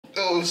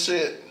Oh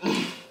shit.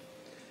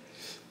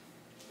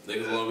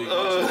 Niggas wanna be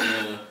macho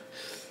man.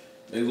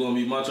 Niggas wanna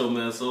be macho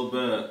man so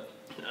bad.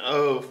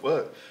 Oh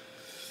fuck.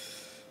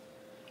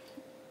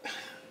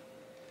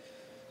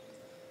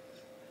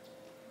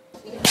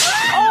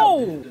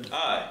 Oh!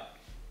 Hi,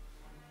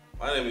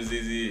 my name is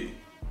Easy,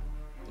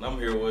 and I'm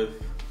here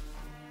with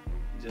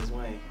Just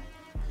Wayne.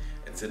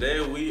 and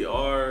today we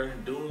are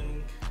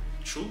doing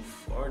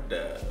Truth or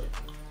Dab.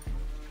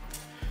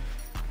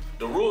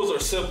 The rules are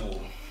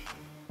simple.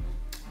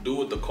 Do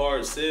what the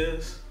card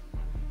says,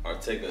 or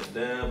take a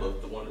dab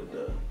of one of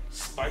the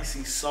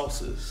spicy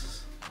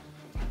sauces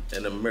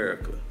in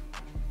America.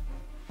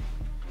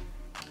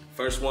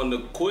 First one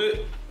to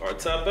quit or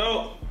tap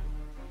out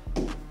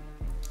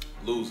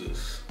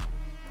loses.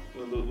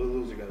 What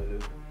loser gotta do?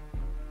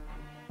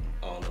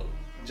 I don't know.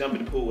 Jump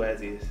in the pool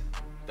as is.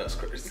 That's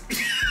crazy. You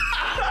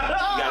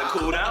gotta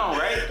cool down,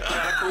 right? You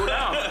gotta cool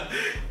down.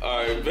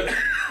 Alright, bet.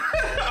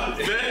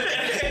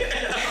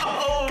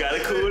 Gotta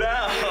cool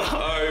down.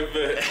 Alright,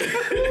 bet.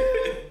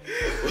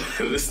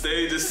 The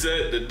stage is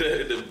set, the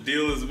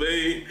deal is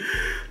made.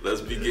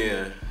 Let's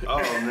begin. Oh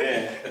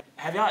man.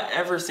 Have y'all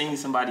ever seen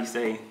somebody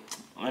say,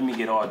 "Let me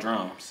get all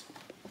drums"?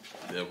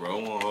 Yeah, bro,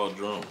 I want all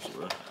drums,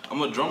 bro.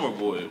 I'm a drummer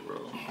boy,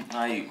 bro.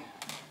 Like,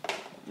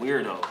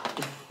 weirdo.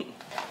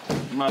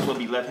 You might as well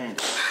be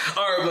left-handed.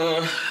 Alright,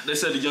 man. They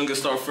said the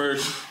youngest start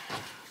first.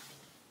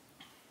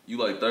 You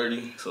like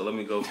 30, so let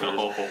me go first.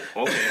 Oh,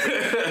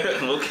 okay.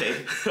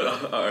 Okay.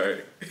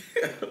 Alright.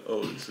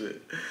 Oh,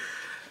 shit.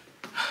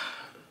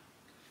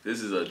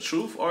 This is a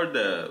truth or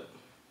dab.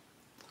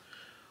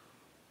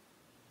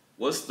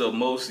 What's the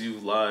most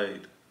you've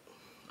lied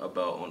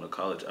about on a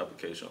college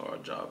application or a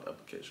job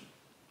application?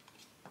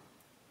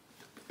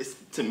 It's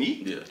to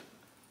me? Yeah.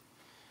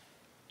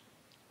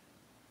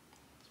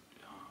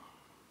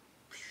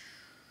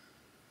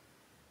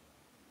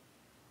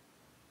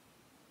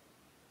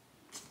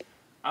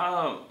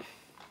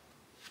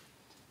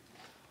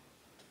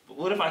 But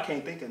what if I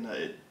can't think of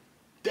nothing?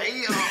 Damn!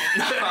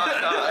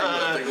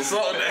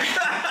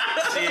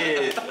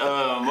 Shit.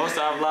 Most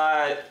I've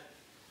lied,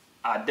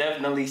 I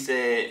definitely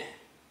said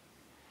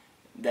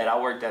that I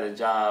worked at a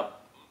job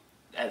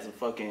as a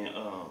fucking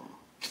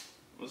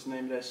what's the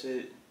name of that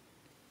shit?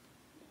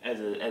 As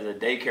a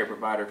daycare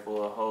provider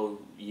for a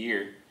whole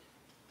year.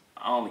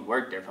 I only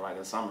worked there for like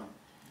a summer.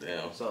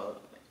 Damn. So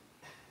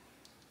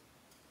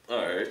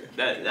Alright.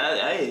 that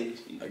hey,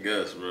 I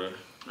guess, bro.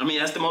 I mean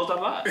that's the most I've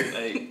lied.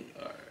 Like,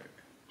 Alright.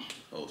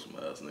 Wholesome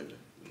ass nigga.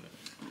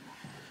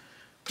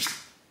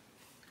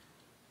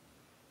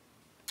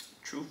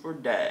 truth or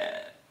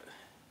dab?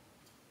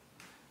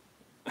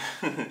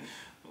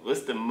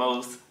 What's the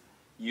most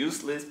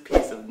useless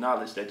piece of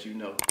knowledge that you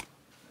know?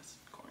 That's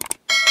corny.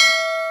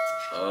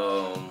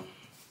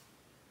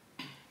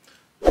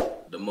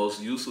 The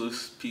most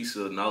useless piece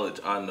of knowledge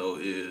I know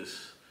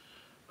is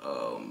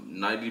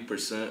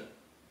 90%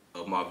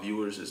 of my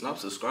viewers is not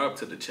subscribed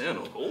to the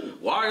channel. Ooh.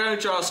 Why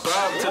aren't y'all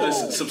subscribe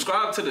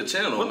to the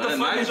channel, What man?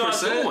 the fuck is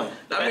y'all doing?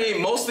 I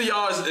mean, most of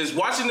y'all is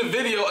watching the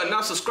video and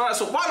not subscribed.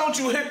 So why don't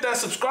you hit that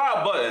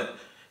subscribe button?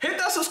 Hit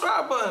that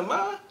subscribe button,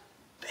 man.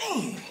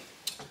 Dang.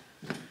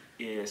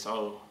 Yeah,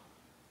 so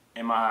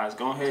in my eyes,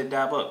 go ahead and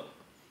dab up.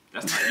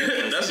 That's not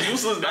useless. That's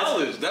useless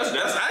knowledge. That's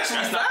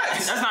actually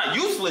facts. That's not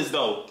useless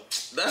though.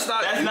 That's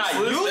not That's not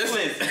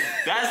useless.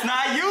 That's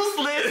not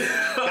useless.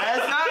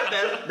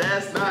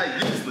 That's not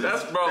useless.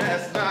 That's bro.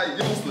 That's not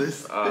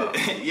useless.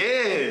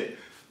 Yeah.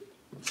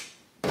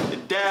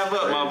 Dab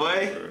up, my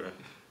boy.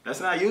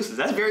 That's not useless.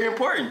 That's very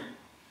important.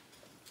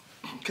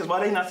 Cause why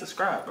they not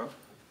subscribed, bro?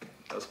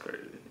 That's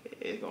crazy.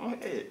 Yeah, go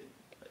ahead.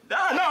 Nah,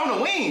 on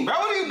the wing, bro.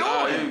 What are you doing?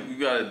 Nah, you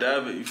gotta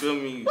dab it. You feel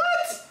me?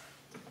 What?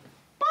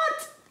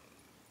 What?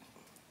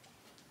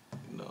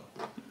 No.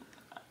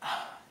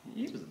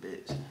 You was a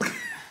bitch.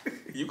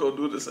 You gonna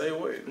do it the same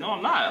way? No,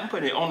 I'm not. I'm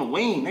putting it on the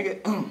wing,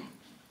 nigga.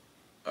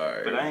 All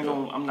right. But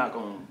I'm not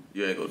gonna.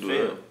 You ain't gonna do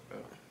fail.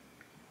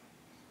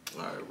 that.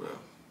 All right, bro.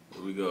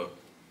 Here we go.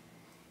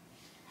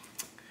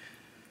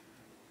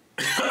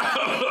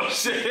 Oh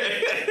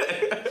shit!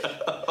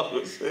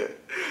 Oh shit!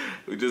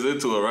 We just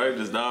into it, right?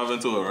 Just dive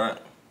into it, right?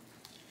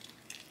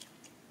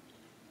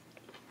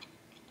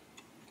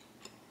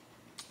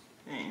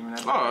 Ain't even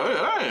that Oh,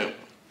 yeah, I ain't.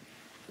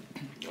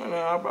 What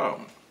that about?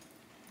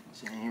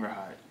 She ain't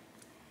right.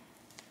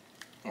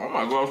 I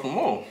might go out for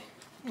more.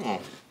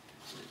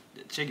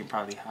 The chicken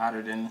probably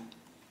hotter than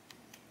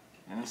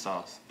the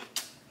sauce.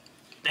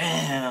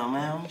 Damn,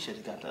 man, we should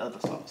have got the other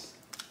sauce.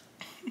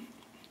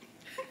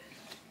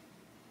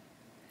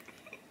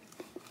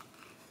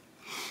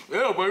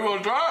 Yeah, but you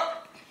wanna try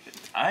it?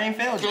 I ain't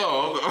failed yet.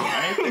 Oh, okay.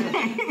 I ain't failed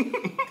yet.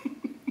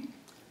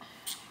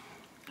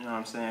 You know what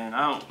I'm saying?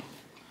 I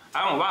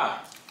don't lie.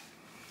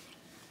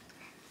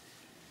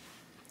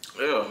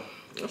 Yeah,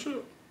 that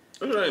shit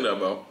ain't that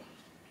about.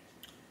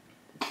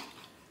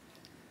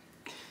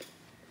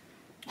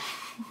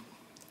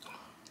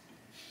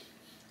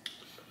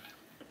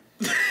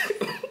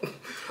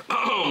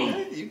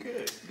 You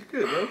good,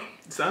 bro.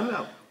 Sign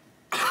out.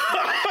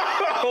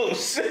 Oh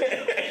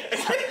shit!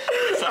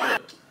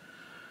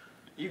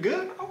 You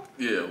good, bro?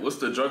 Yeah, what's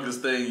the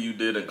drunkest thing you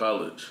did in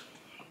college?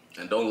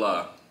 And don't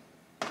lie.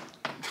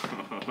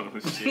 Oh,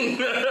 shit.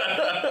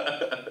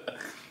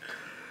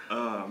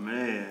 Oh,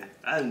 man.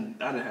 I done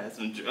had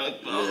some drunk.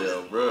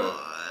 Yeah, bro.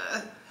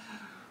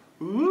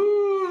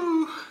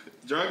 Woo.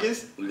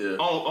 Drunkest? Yeah.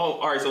 Oh,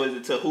 all right, so is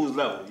it to whose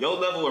level? Your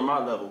level or my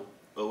level?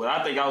 Or what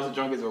I think I was the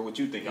drunkest or what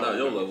you think I was Nah, the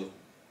your drunkest?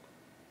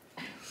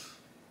 level.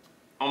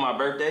 On my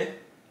birthday,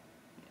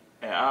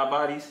 at Odd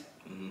Bodies,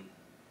 Mm-hmm.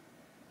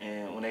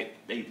 and when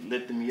they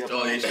lifted me up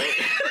Oh, on their yeah. shoulders.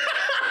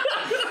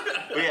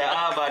 We had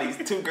Odd Bodies,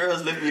 2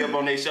 girls lifted me up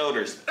on their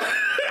shoulders.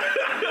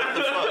 What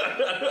the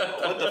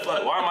fuck? What the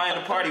fuck? Why am I in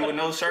the party with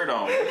no shirt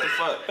on? What the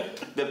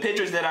fuck? The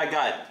pictures that I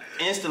got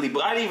instantly,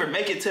 but I didn't even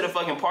make it to the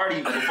fucking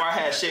party before I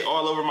had shit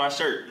all over my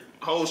shirt.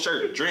 Whole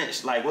shirt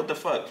drenched. Like, what the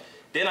fuck?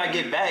 Then I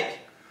get back,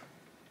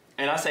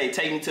 and I say,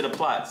 take me to the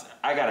plots.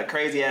 I got a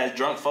crazy ass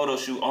drunk photo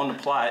shoot on the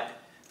plot,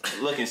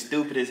 looking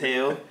stupid as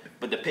hell,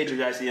 but the pictures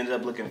actually ended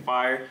up looking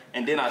fire.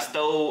 And then I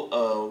stole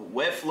a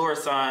wet floor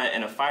sign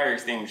and a fire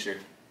extinguisher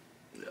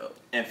Yep.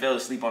 and fell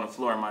asleep on the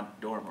floor in my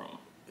dorm room.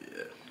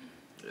 Yeah.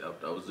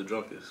 Yep, that was the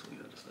drunkest. We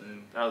got the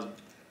same. That was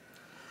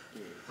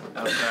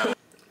bad.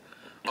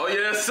 Oh,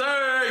 yes,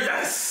 sir.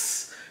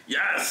 Yes.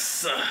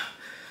 Yes.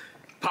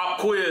 Pop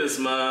quiz,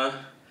 man.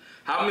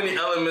 How many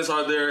elements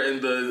are there in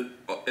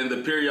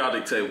the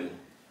periodic table?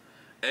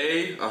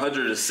 A,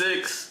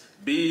 106.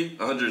 B,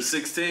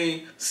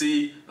 116.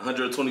 C,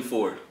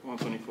 124.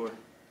 124.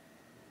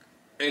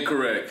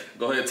 Incorrect.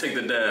 Go ahead and take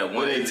the dab.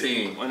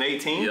 118.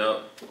 118?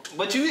 Yep.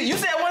 But you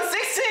said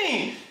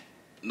 116.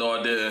 No,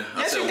 I didn't. I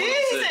Yes, said you did.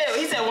 106.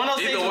 He said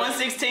 106, Either way-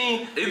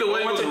 116. Either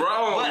way, it was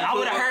wrong. But I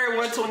would have heard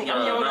 120. I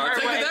mean, I would have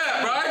Take heard the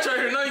dab, bro. I ain't trying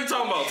to hear nothing you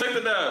talking about. Take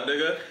the dab,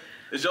 nigga.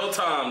 It's your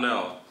time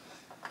now.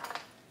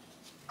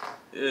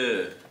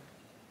 Yeah.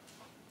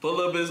 Put a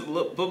little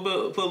bit.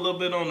 Put a little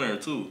bit on there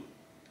too.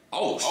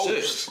 Oh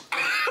shit.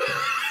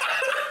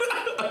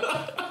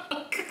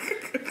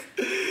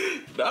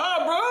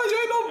 Nah, bro, you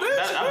ain't no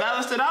bitch. I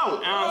balanced it out. You know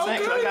what I'm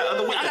saying? 'Cause I got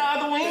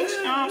other wings.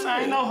 You know what I'm saying?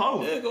 I ain't no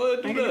hoe. Yeah, go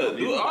ahead, do that.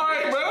 Do, all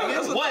right, bro.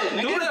 That's What,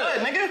 nigga? Do that.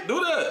 What, nigga? Do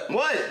that.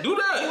 What? Do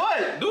that.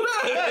 What? Do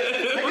that. What,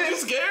 What, nigga? you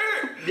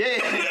scared? Yeah.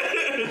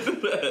 Do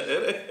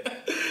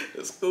that.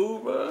 It's cool,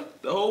 bro.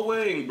 The whole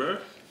wing, bro.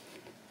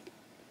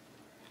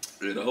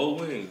 Yeah, the whole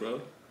wing,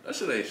 bro. That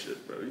shit ain't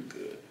shit, bro. You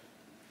good.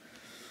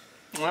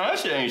 Well, that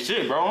shit ain't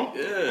shit, bro.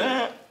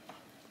 Yeah.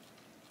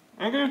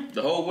 Nigga.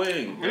 The whole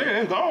wing. Bro.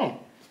 Yeah, it's gone.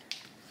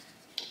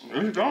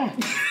 It's gone.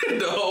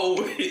 The whole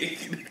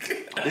wing.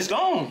 It's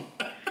gone.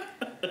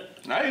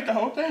 I ate the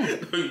whole thing.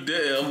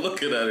 Damn, I'm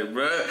looking at it,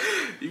 bro.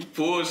 You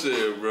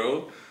bullshit,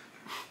 bro.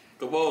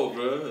 Come on,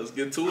 bro. Let's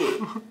get to it.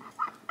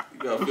 You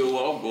gotta feel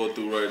what I'm going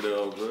through right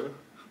now, bro.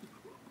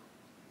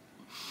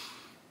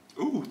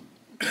 Ooh.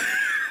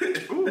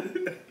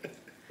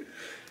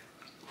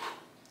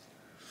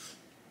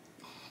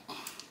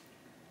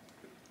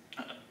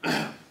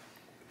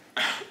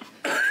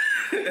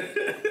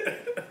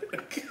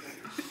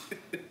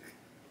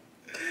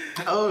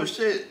 Oh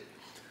shit.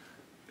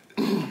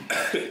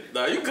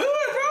 Nah, you good,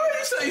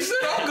 bro. You said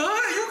I'm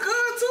good. You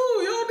good too.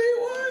 You don't need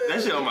one.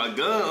 That shit on my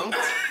gum.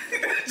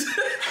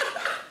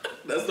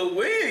 That's the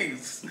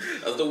wings.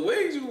 That's the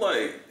wings you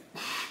like.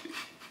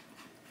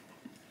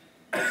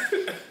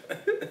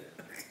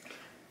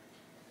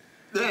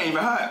 That ain't even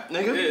hot,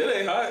 nigga. Yeah, it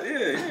ain't hot. Yeah,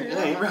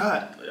 That ain't even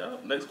hot. yeah.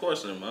 Next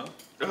question, man.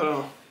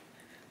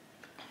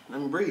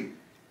 Let me breathe.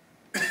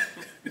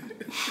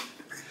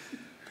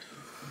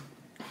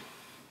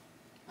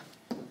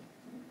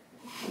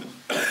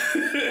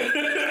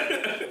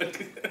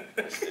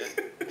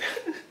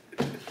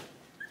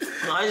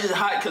 No, it's just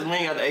hot because we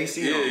ain't got the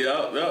AC Yeah,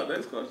 on. yeah.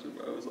 Next question,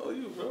 bro. It's all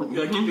you, bro. You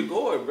gotta keep it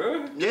going,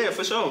 bro. Yeah,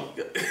 for sure.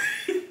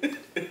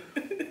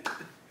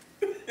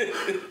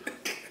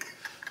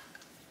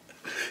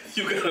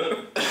 You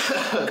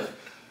gotta.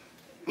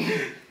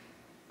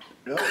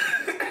 Yep.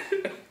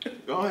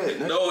 Go ahead.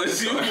 Nigga. No,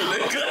 it's you,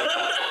 nigga.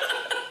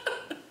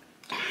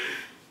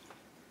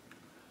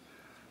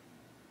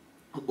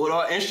 What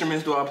all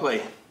instruments do I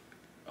play?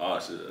 Oh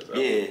shit.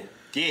 Yeah.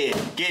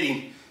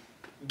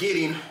 Get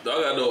him. Do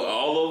I gotta know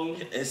all of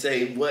them? And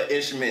say, what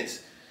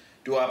instruments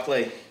do I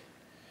play?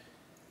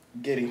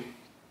 Get him.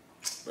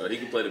 Bro, he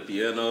can play the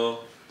piano.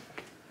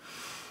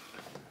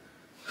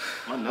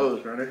 My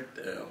nose, brother.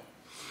 Damn.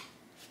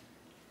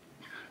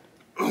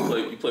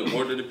 You play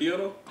more than the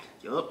piano?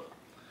 Yup.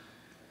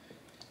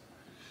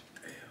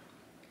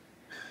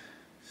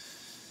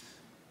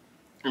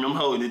 And I'm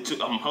holding it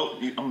too. I'm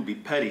gonna be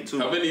petty too.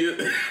 How many?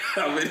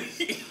 How many?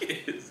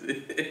 Is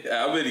it?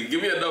 How many?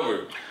 Give me a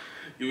number.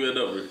 Give me a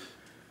number.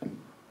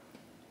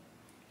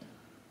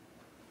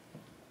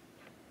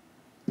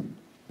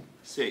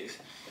 Six.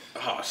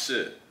 Oh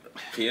shit.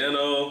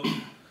 Piano,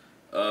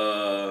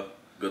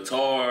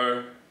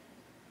 guitar,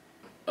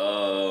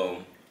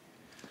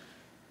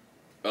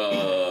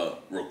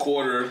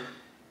 recorder.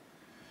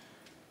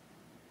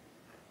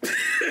 But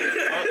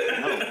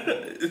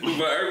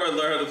everybody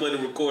learn how to play the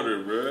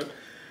recorder, bro.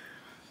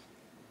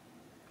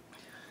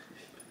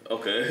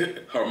 Okay.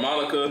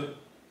 Harmonica.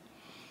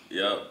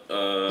 Yep.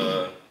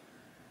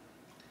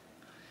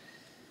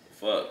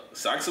 Fuck.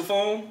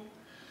 Saxophone.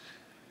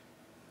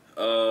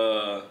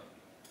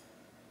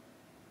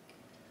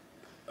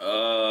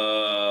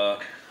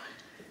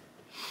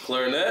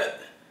 Clarinet.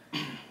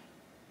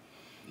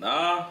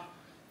 Nah.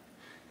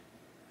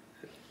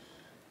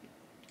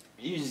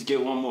 You just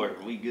get one more.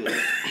 We good.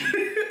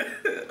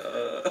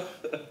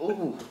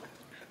 Ooh.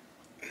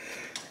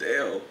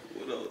 Damn.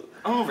 What else?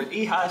 I'm over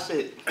eat hot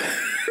shit.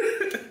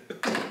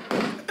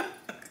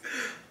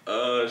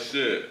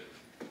 Shit.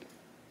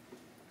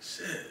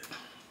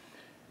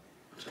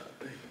 I'm trying to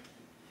think.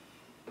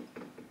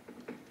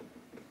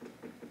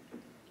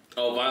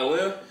 Oh,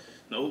 violin?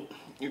 Nope.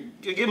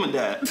 Give him a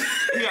dab.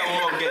 He got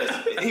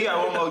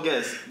one more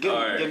guess. Give All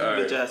right, your all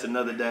right. bitch ass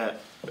another dab.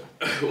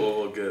 One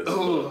more guess.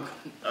 Ooh.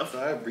 I'm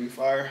sorry, breathe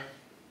fire.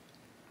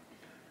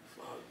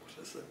 Fuck, what's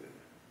that second?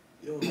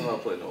 You don't know how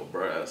to play no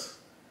brass.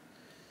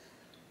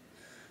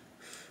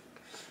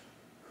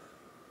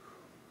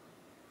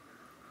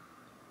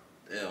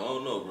 Damn, I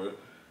don't know, bro.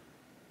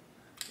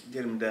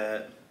 Get him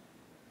dab.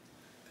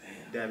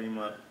 Damn. Dab him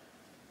up.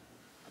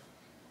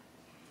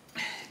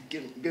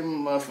 Give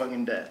him a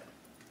motherfucking dab.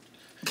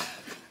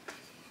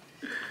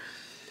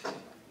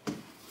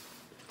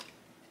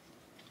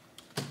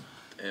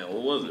 Damn,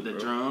 what was it, The bro?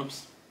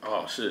 drums.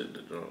 Oh, shit,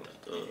 the drums.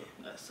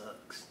 That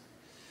sucks.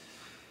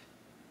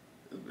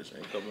 This bitch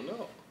ain't coming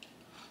out.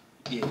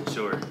 Yeah,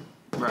 sure.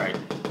 Right.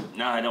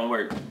 Nah, it don't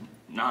work.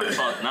 Nah,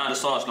 the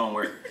sauce don't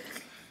work.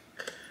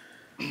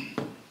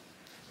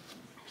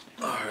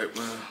 Alright,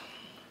 man.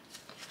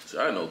 See,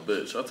 I ain't no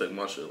bitch. I take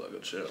my shit like a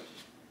champ.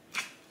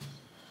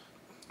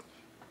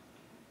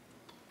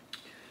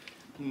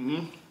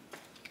 Mm-hmm.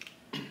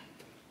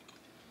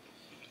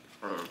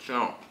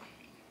 Champ.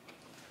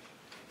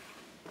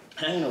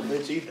 I ain't no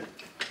bitch either.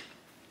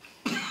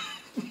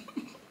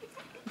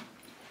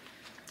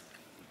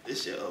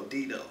 This shit OD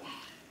though.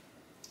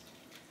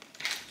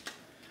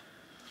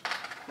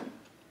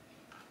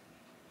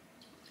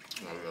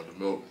 I got the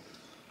milk.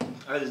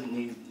 I just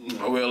need, you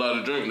know. Oh, we allowed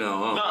to drink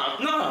now,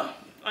 huh? Nah.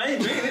 I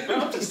ain't drinking it, bro.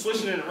 I'm just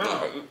switching it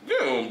around.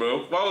 Damn,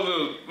 bro. Follow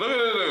this. Look at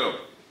this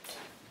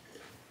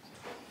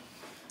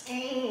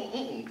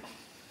nigga.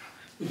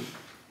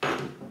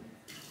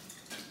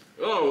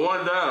 Oh,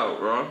 one down,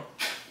 bro.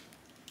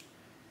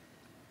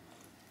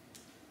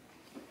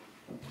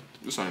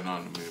 This ain't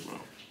nothing to me, bro.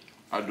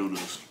 I do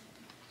this.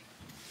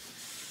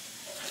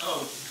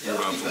 Oh,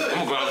 I'm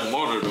gonna grab some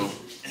water, though.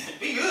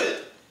 Be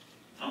good.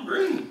 I'm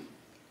green.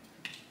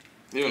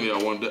 You only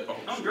got one day. Oh,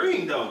 I'm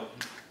green though.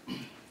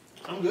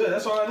 I'm good.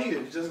 That's all I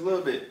needed. Just a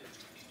little bit.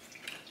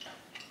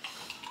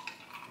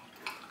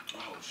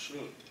 oh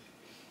shit.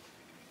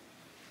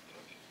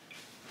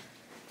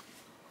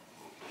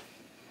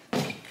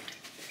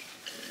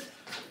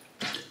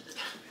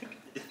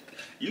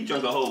 You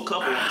drunk a whole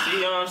couple.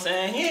 See what I'm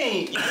saying? He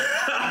ain't.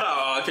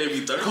 Oh, I can't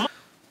be thirsty.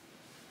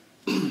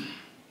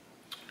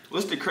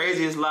 What's the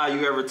craziest lie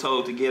you ever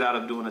told to get out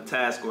of doing a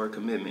task or a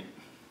commitment?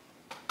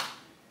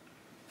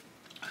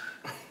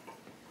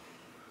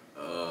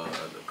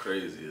 The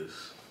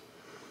craziest.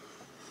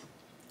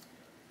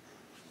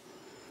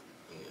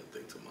 I need to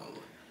think to my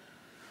life.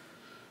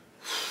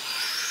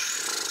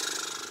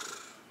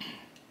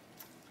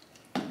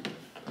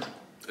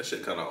 That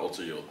shit kind of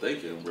alter your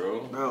thinking,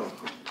 bro. Bro,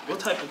 what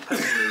type of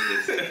person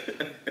is this?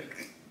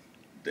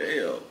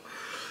 Damn.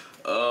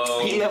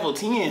 He level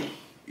 10.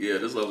 Yeah,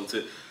 this level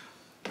 10.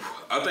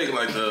 I think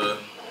like a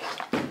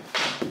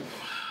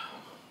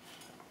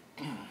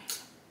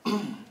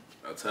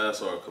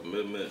task or a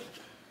commitment.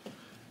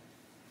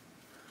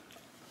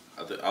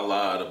 I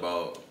lied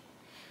about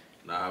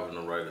not having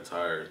the right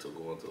attire to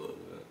go into an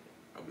event.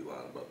 I be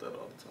lying about that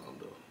all the time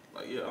though.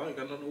 Like, yeah, I ain't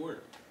got nothing to wear.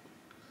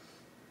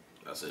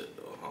 That's it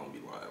though. I don't be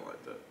lying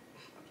like that.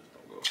 I just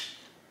don't go.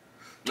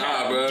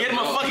 Nah, bro. Get him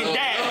a fucking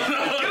dab. Get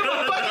him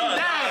a fucking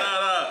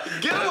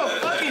dab. Get him a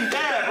fucking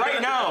dab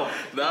right now.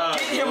 Nah,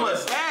 Get him a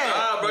dab.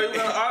 Nah, bro, you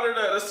gotta honor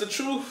that. That's the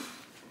truth.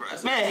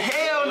 Man,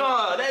 hell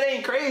no. That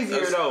ain't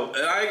crazier though.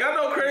 I ain't got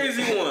no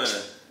crazy one.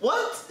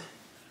 What?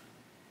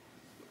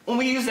 When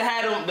we used to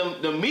have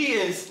them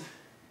meetings,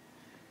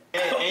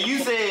 and you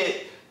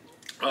said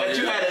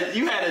that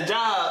you had a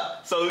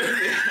job, so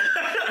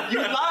you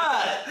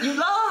lied. You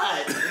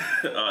lied.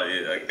 Oh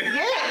yeah.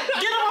 Yeah,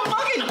 get him a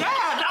fucking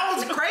dab. That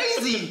was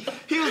crazy.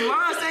 He was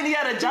lying saying he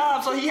had a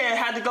job, so he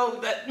had to go.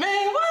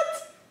 Man,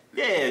 what?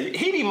 Yeah,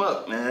 heat him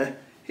up, man.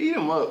 Heat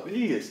him up.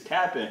 He is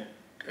capping.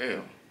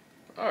 Damn.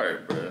 All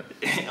right, bro.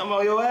 I'm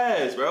on your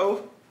ass,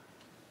 bro.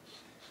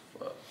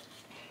 Fuck.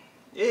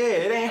 Yeah,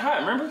 it ain't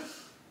hot, remember?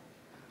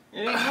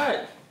 It ain't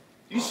hot.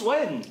 You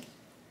sweating.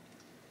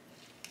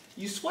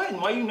 You sweating.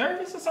 Why you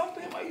nervous or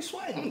something? Why you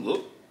sweating?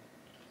 Look.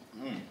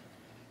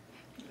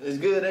 It's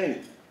good, ain't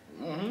it?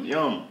 Mm-hmm.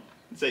 Yum.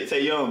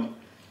 Say yum.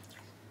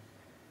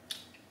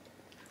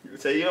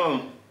 Say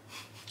yum.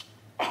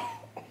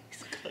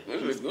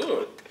 This is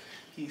good.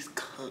 He's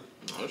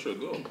cooked. That shit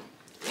good.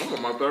 I'm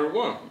on my third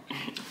one.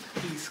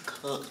 He's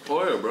cooked.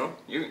 Oh yeah, bro.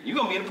 You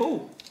gonna be in the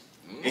pool.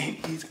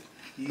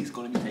 He's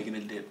gonna be taking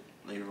a dip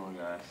later on,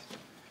 guys.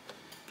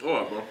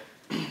 What, bro?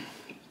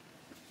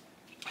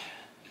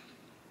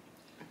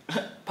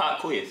 Pop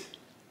quiz.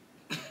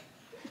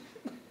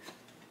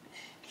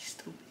 He's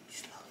stupid. He's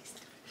slow. He's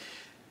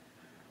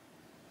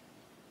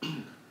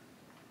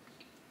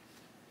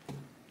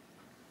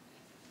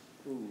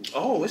stupid.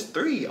 Oh, it's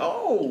 3.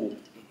 Oh.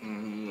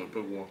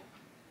 Pick one.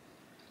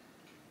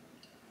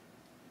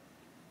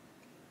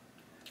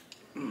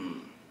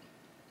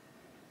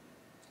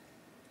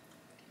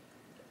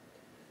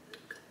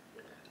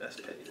 That's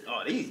petty.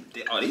 Oh, these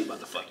about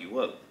to fuck you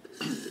up.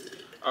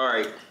 All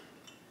right.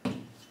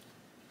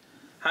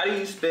 How do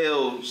you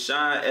spell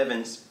Sean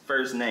Evans'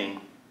 first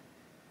name?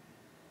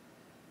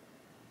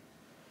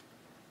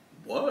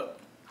 What?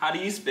 How do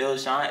you spell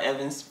Sean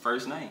Evans'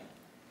 first name?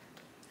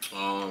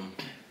 Alright,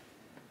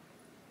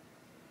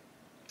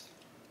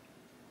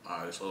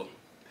 so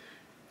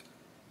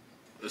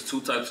there's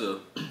two types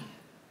of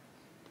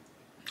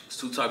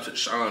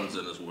Seans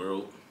in this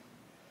world.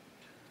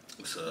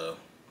 It's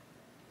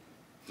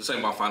this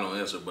ain't my final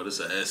answer, but it's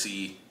a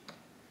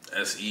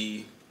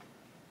S-E-A-N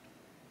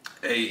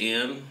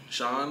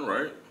Sean,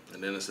 right?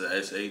 And then it's a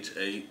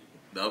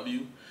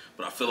S-H-A-W.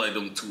 But I feel like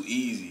them too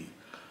easy.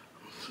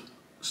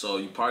 So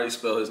you probably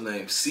spell his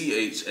name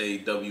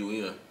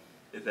C-H-A-W-N.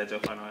 Is that your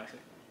final answer?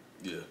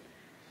 Yeah.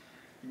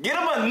 Get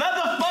him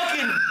another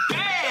fucking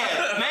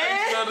dab,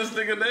 man! Spell this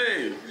nigga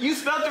name. You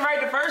spelled it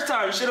right the first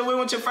time. You should have went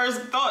with your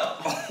first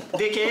thought,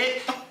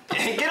 dickhead.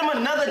 Get him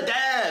another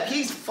dab.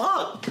 He's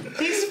fucked.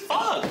 He's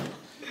fucked.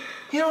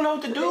 He don't know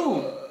what to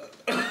do.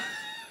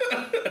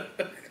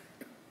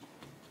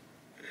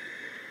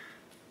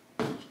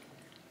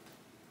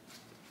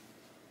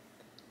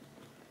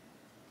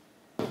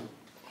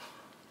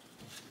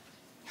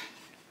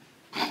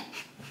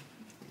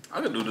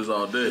 I could do this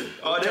all day.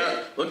 All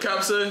day? What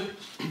Cap say?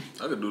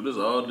 I could do this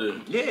all day.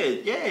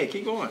 Yeah,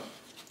 keep going.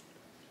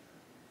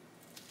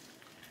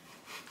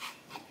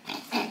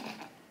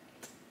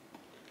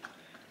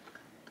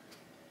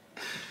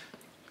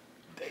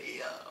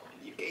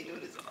 Damn, you can't do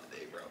this all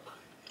day, bro.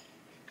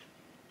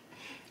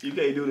 You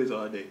can't do this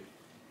all day.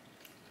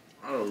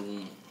 I don't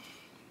know.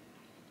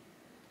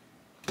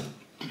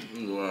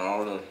 I'm doing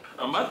all the.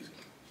 I'm about.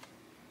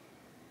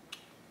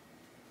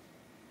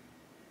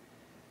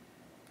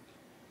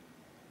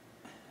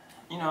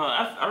 You know,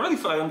 I really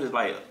feel like I'm just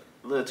like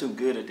a little too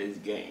good at this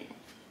game.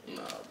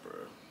 Nah,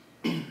 bro.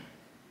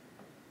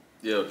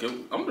 Yeah,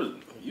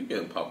 you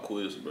getting pop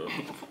quiz, bro.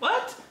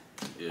 What?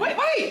 Yeah.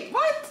 Wait,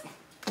 what?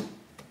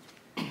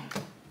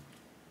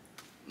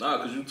 Nah,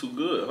 cause you too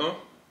good, huh?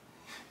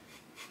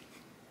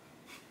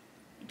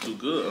 You too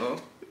good, huh?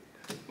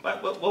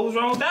 What was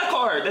wrong with that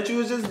card that you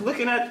was just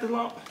looking at the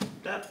long?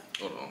 That.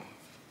 Hold on.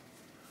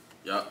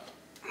 Yup.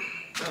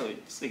 Oh,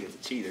 this nigga's a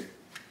cheater.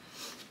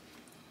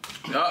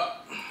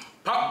 Yup.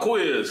 Pop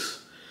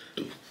quiz.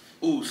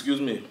 Ooh, excuse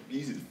me.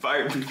 He's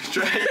fire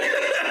trash.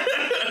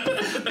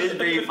 This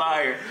breed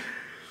fire.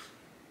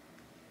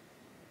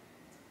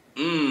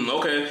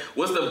 Okay.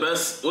 What's the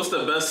best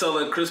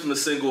selling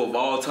Christmas single of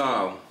all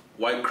time?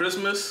 White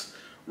Christmas,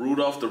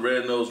 Rudolph the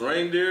Red-Nosed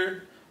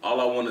Reindeer,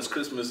 All I Want Is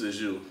Christmas Is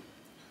You.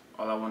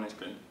 All I want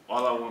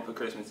for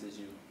Christmas is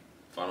you.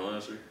 Final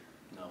answer?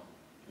 No.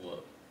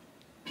 What?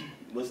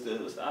 What's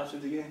the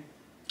options again?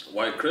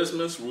 White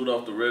Christmas,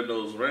 Rudolph the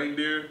Red-Nosed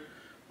Reindeer,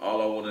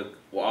 All I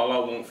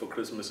Want for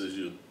Christmas Is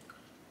You.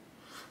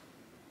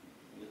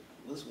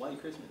 What's White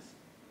Christmas?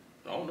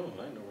 I don't know.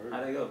 I ain't never heard.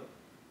 How'd they go?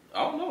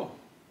 I don't know.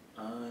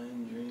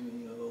 I'm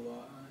dreaming of a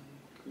white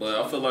Christmas.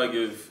 But I feel like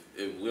if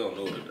we don't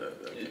know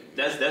that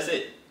That's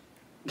it.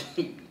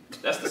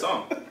 That's the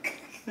song.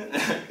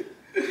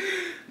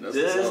 that's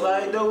Just the song.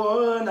 like the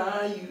one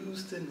I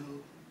used to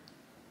know.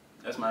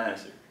 That's my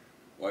answer.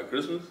 White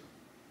Christmas?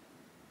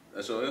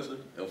 That's your answer?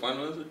 Your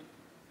final answer?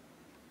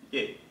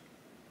 Yeah.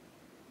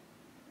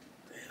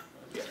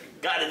 Damn.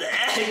 Got his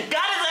ass. Hey,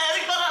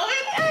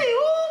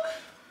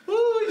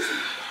 woo.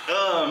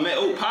 Man.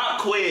 Oh,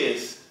 pop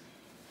quiz.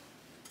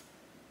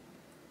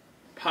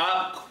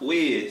 Pop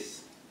quiz.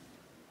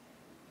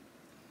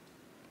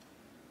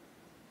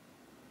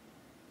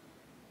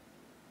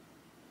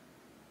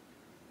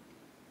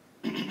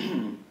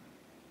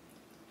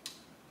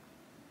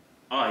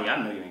 Oh, yeah, I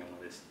know you ain't gonna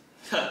know this.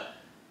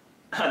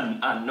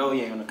 I know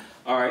you ain't gonna know.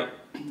 All right.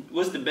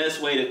 What's the best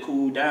way to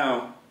cool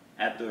down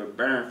after a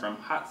burn from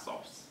hot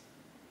sauce?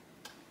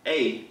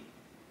 A,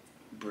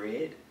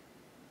 bread.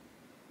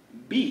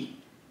 B,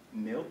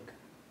 milk.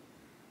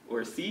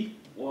 Or C,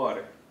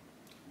 water.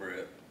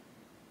 Bread.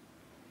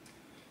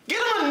 Get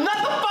him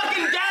another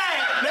fucking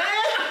dab, man!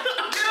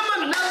 Get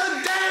him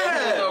another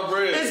dab! What's up,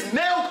 bread? It's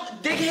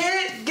milk,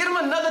 dickhead! Get him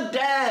another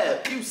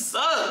dab! You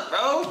suck,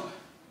 bro!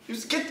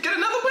 Get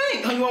another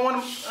wing! Oh, you want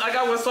one? I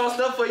got one sauced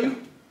up for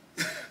you.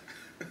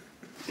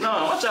 No,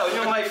 watch out, you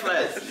don't like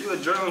flats. You a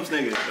drums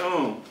nigga.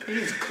 No,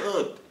 he's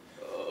cooked.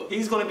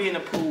 He's gonna be in the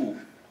pool.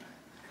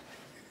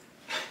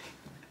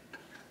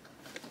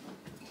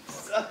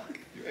 Suck.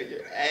 You're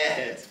your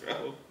ass,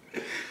 bro.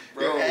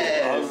 Bro, Your I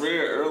ass. read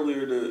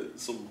earlier that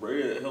some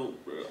bread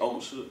helped, bro.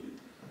 Oh, shit.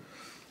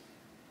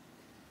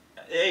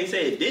 They ain't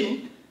say it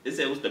didn't. It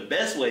said what's the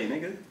best way,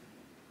 nigga.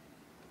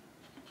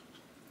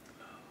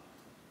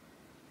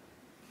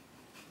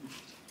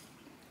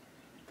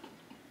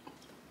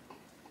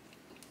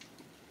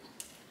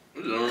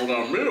 You don't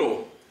got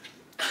middle.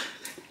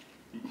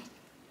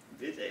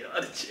 Bitch ate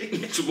all the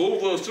chicken.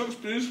 Smooth little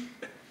 6-piece.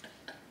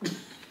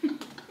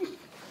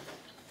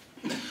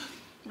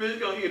 Bitch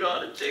gonna eat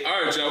all the chicken.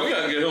 All right, y'all. We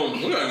gotta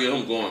get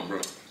him going, bro.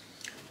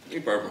 He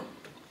perfect.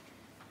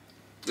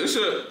 This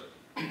shit.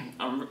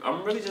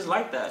 I'm really just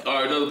like that. All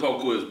right, another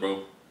pop quiz,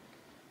 bro.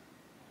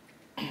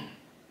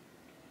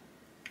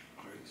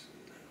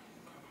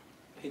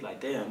 He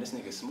like, damn, this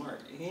nigga smart.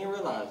 He ain't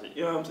realize it.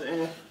 You know what I'm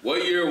saying?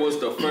 What year was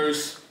the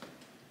first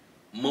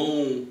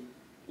moonwalk?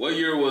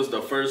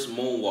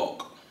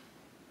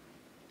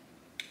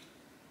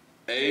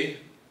 A.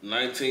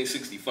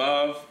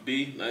 1965.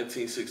 B.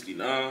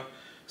 1969.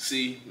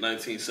 C.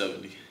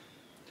 1970.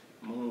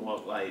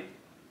 Moonwalk, like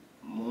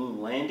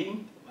moon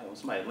landing? Like when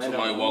somebody landed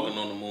Somebody on the walking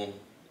moon? on the moon.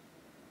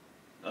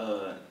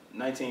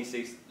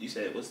 1960. You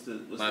said what's the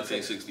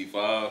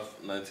 1965,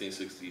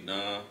 1969,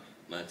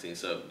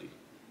 1970.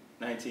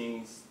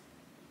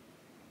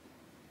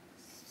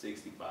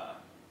 1965.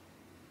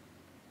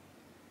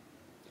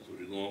 That's what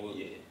you're going with?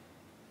 Yeah.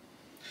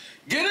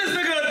 Get this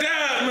nigga a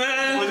dab,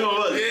 man. Which one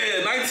was it?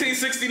 Yeah,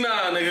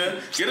 1969,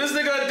 nigga. Get this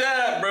nigga a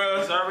dab,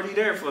 bro. It's already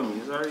there for me.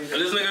 It's already Get there.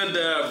 this nigga a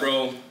dab,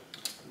 bro.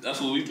 That's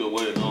what we been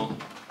waiting on.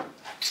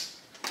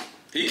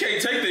 He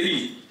can't take the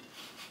heat.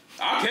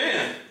 I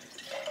can.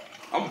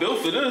 I'm built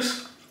for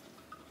this.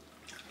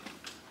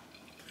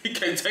 He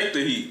can't take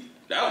the heat.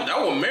 That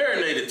one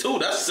marinated too.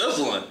 That's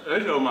sizzling.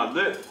 That's on my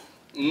lip.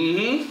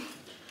 Mm-hmm.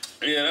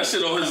 Yeah, that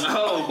shit on his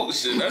oh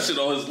shit. That shit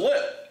on his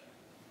lip.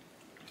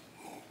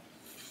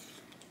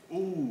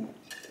 Ooh.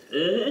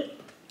 Mm-hmm.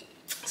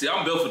 See,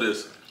 I'm built for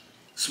this.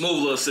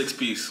 Smooth little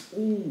 6-piece.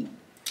 Ooh.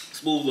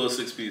 Smooth little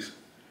 6-piece.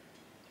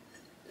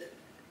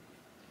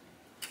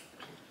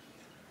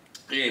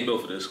 He ain't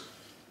built for this.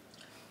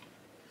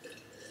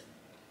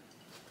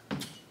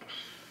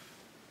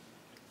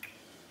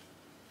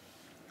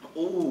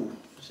 Ooh.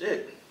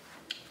 Shit.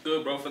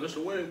 Good, bro. Finish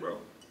the wing, bro.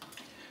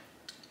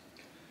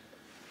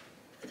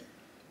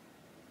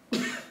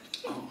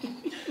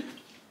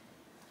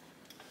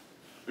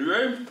 You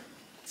ready?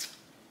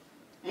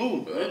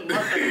 Ooh.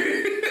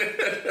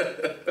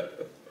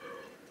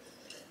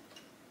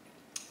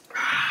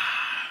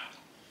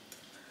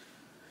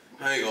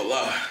 I ain't gonna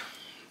lie.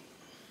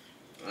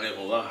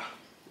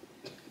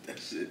 That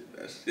shit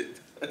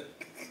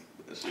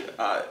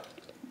hot.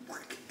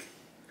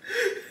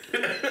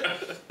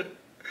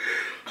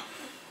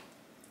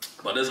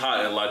 But it's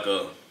hot and like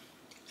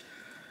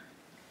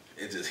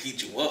it just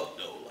heat you up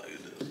though. Like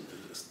it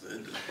just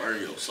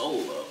burn your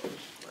soul up.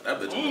 Like that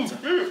bitch on the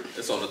top,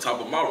 it's on the top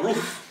of my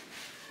roof.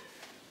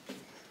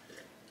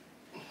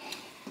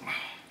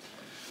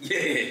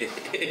 Yeah.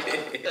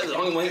 That's the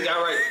only one he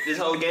got right this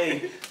whole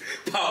game.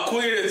 Pop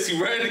quiz,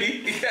 you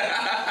ready?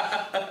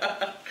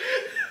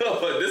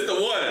 Oh, this the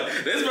one.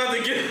 This about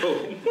to get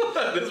him.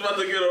 This about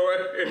to get him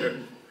right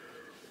here.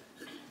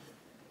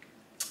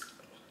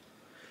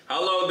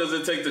 How long does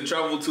it take to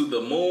travel to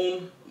the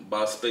moon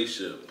by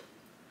spaceship?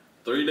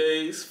 3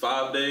 days,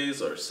 5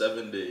 days, or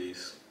 7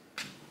 days?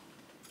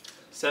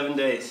 7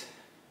 days.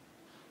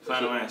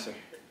 Final answer.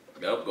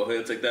 Yep, go ahead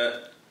and take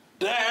that.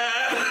 Go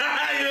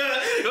ahead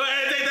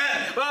and take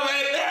that. My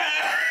man.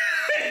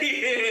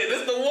 Yeah,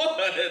 this the one.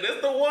 This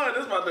the one.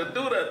 This about to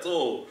do that to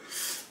him.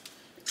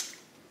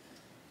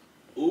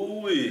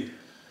 Ooh-wee.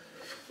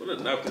 What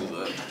the napkins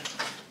at?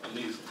 I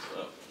need some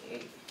stuff.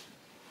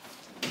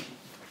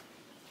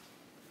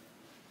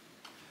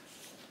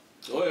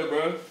 Go ahead,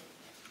 bro.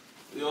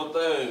 Do your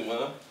thing,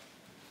 man.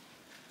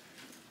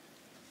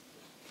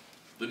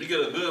 Did you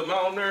get a good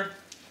amount there?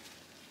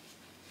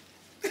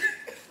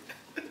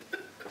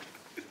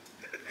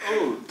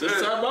 Oh,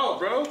 just tap out,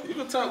 bro. You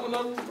can tap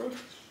whenever, bro.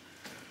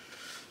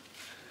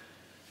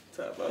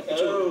 Tap out.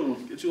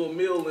 Get you a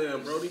meal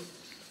in, Brody.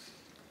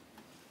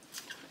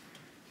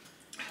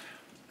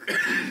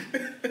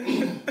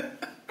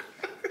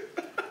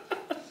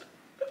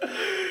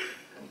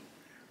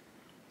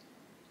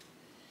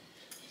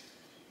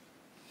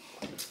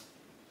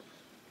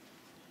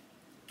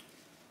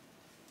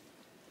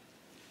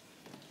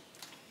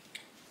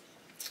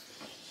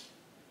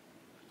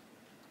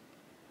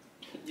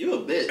 You a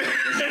bitch.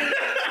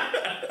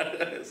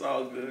 It's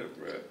all good,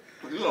 bro.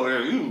 You over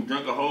there, you can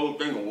drink a whole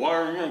thing of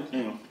water and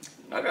everything.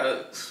 I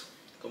got.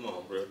 Come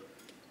on, bro. It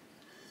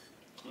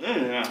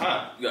ain't that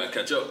hot. You gotta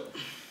catch up.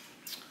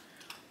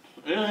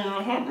 It ain't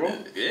that hot, bro. Yeah,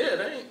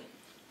 it ain't.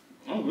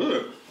 I'm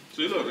good.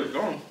 See, look, it's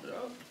gone.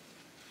 Yeah.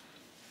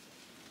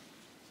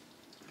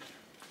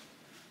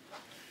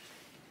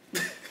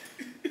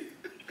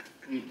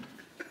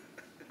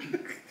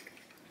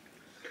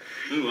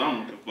 This is what I'm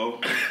looking for.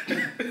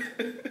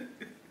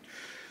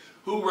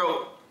 Who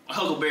wrote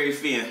Huckleberry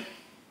Finn?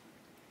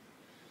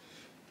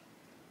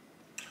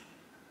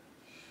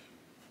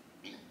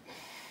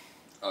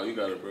 Oh, you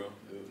got it, bro. Go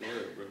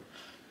ahead, bro.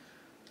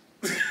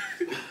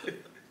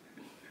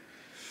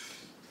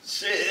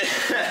 Shit.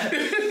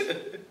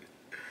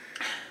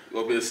 You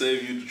want me to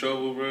save you the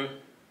trouble, bro?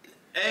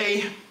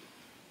 A.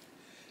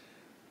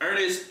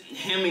 Ernest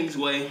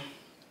Hemingway.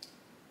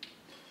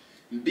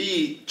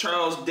 B.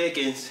 Charles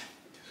Dickens.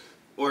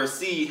 Or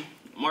C.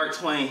 Mark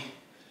Twain.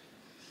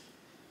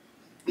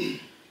 I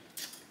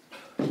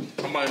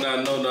might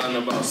not know nothing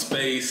about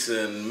space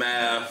and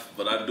math,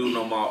 but I do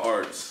know my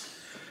arts.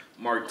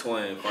 Mark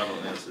Twain,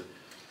 final answer.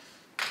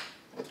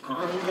 You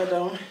got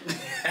that one?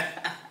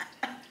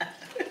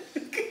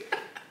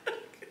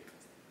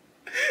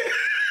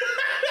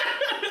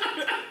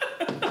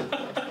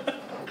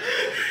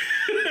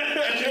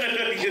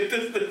 Get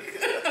this thing.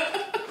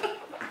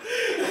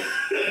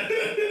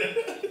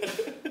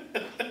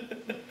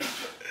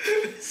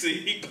 See,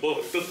 he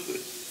going through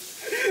it.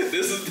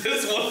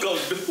 This one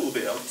gonna do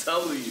it. I'm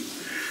telling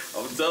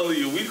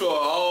you. We going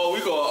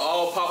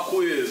all pop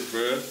quiz,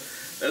 bro.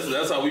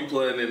 That's how we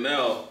playing it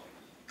now.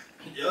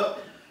 Yep.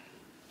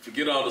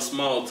 Forget all the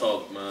small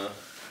talk, man.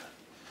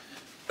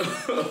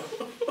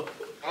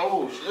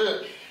 Oh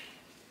shit.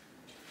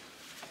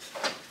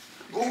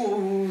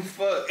 Ooh,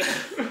 fuck.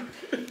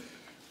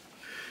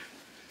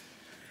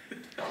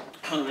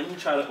 Let me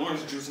try the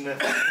orange juice now.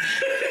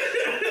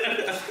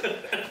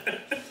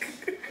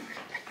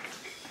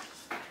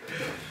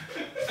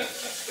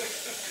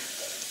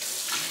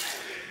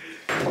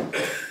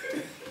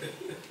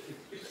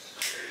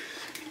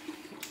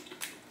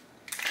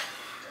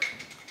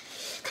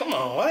 Come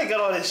on, why you got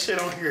all this shit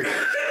on here?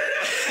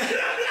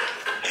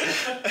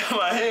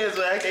 My hands,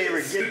 man, I can't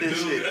even get this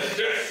shit.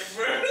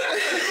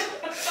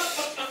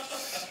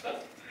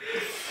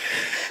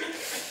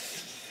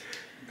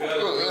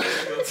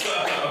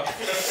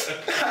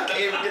 I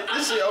can't even get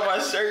this shit on my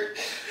shirt.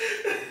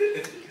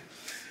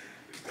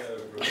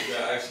 Bro. You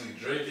gotta actually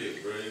drink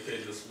it, bro. You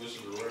can't just swish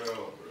it around,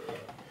 bro.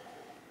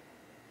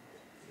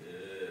 Yeah.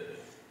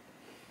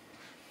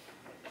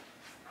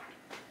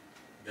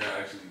 You gotta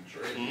actually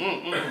drink it.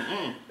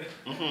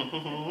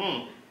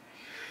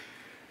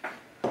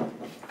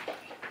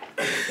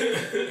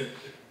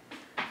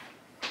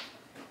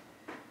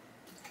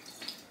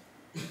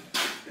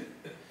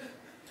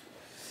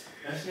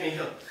 That's me,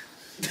 help.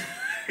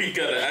 You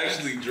gotta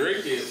actually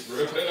drink it,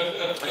 bro.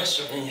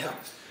 That's me, help.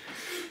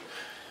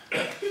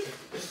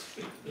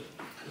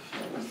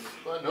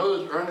 My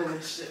nose running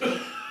and shit.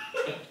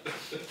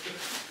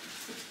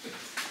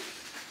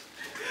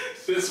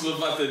 This was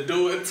about to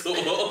do it to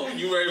him.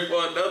 You ready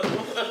for another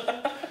one?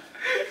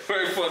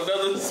 Ready for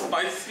another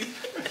spicy?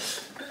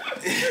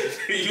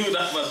 You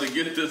not about to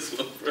get this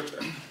one, bro.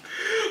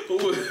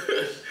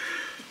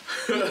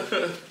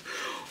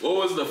 What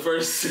was the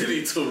first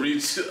city to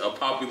reach a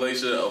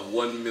population of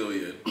 1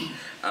 million?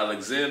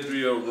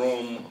 Alexandria,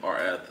 Rome, or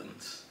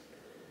Athens?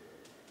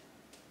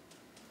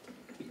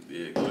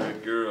 Yeah, go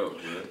ahead, gear up,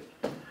 man.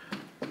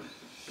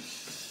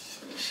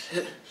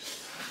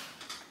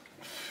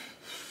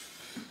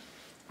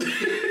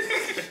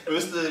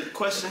 What's the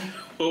question?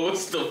 What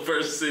was the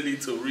first city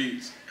to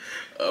reach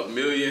a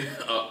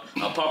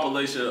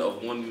population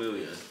of 1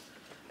 million?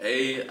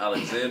 A,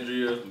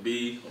 Alexandria,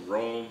 B,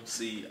 Rome,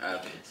 C,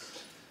 Athens.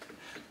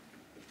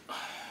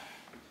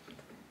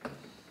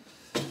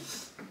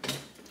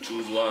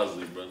 Choose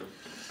wisely, brother.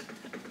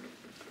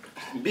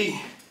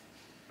 B.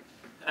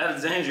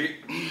 Alexandria.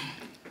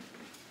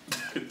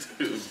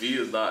 B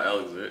is not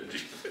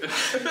Alexandria.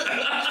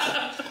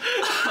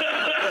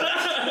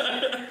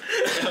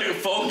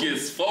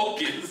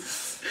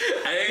 Focus.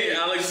 A,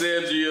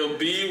 Alexandria,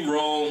 B,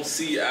 Rome,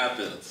 C,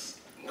 Athens.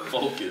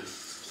 Focus.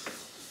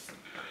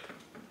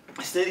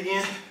 Say it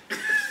again.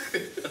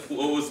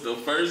 What was the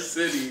first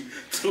city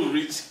to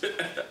reach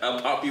a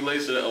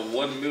population of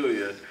 1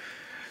 million?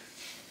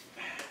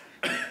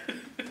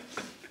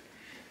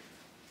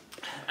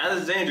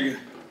 Alexandria.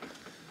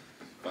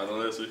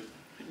 Final answer?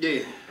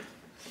 Yeah.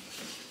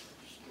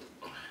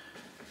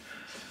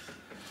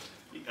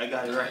 I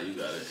got it right. You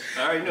got it. I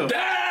already know. Take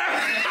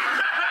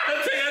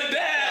a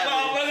dab,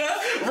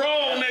 motherfucker.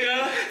 Roll, nigga.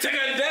 Take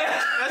a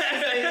dab. That's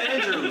St.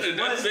 Andrews.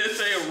 That's it.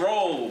 Say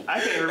roll. I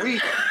can't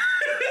read.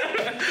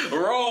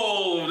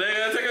 Roll,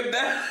 nigga. Take a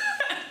dab.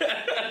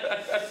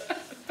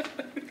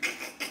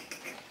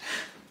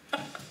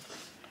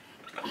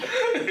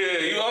 Yeah,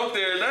 you up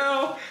there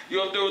now.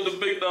 You up there with the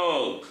big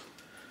dogs.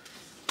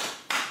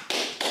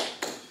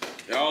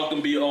 Y'all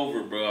can be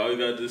over, bro. All you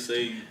gotta just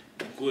say you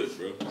quit,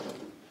 bro.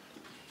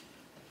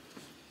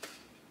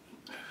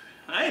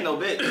 I ain't no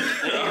bitch. It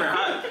ain't even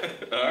hot.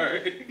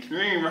 Alright. You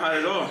ain't even hot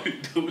at all.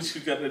 Do what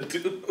you gotta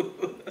do.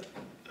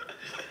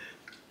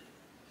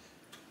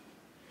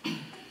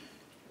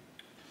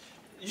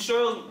 You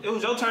sure it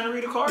was your turn to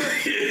read a card?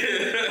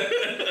 Yeah.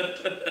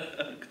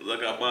 Cause I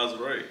got mine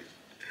right.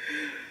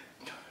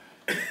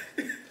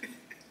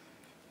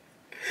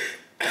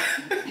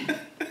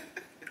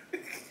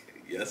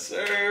 Yes,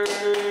 sir.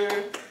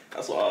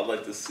 That's what I'd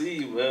like to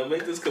see, man.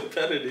 Make this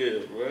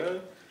competitive,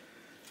 bro.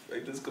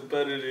 Make this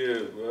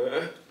competitive,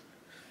 bro.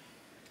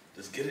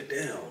 Just get it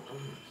down.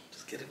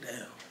 Just get it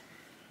down.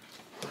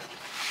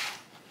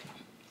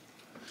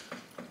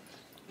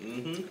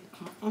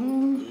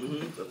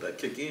 Let that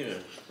kick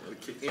in. Let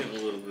it kick in a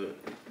little bit.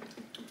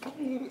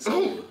 It's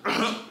over.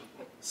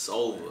 It's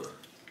over.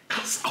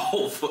 It's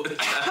over.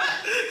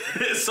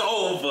 It's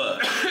over.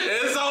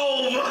 It's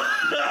over.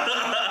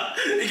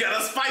 You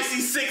got a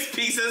spicy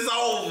 6-piece. It's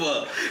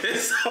over.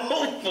 It's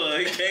over.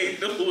 He can't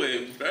do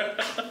it, bro.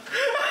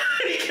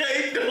 He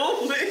can't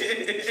do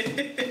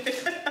it.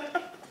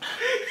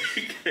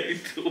 He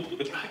can't do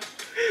it.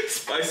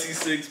 Spicy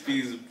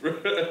 6-piece, bro.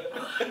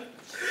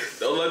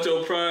 Don't let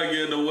your pride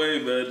get in the way,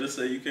 man. Just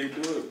say you can't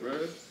do it,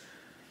 bro.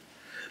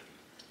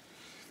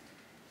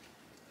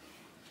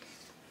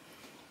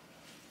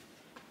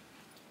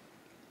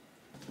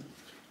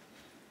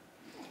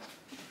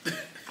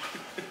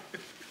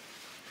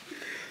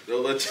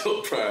 Don't let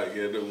your pride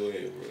get in the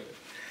way, bro.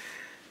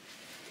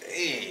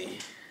 Dang.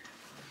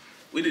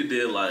 We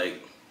did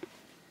like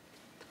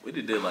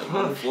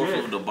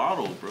 1/4 of the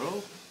bottle,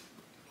 bro.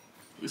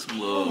 We some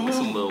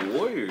little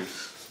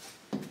warriors.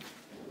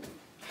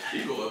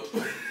 You go up.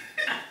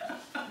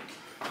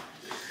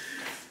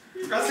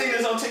 I seen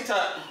this on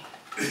TikTok.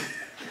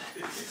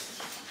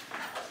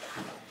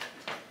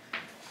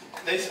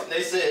 They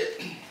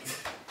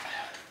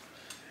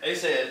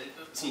said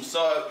some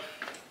salt.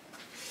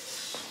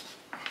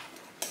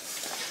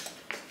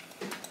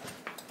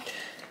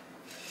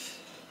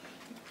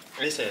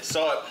 They said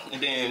salt,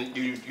 and then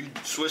you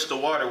switch the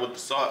water with the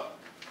salt.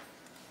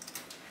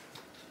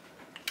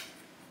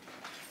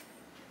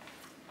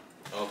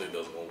 I don't think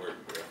that's gonna work,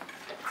 bro.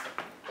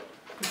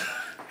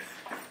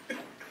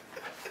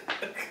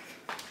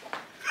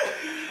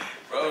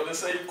 Bro,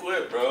 just say you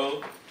quit,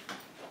 bro.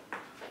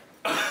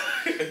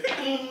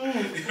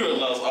 You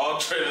lost all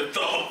train of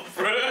thought,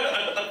 bro.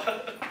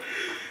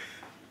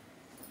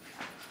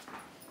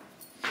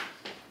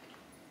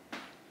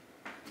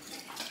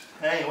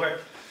 That ain't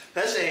work.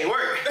 That shit ain't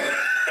work.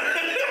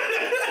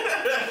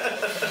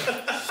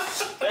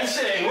 That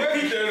shit ain't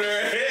working. Doing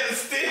her head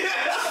still.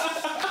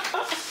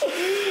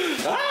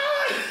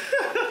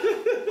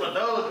 My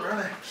nose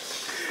running.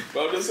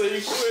 Bro, just say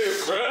you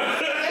quit, bro.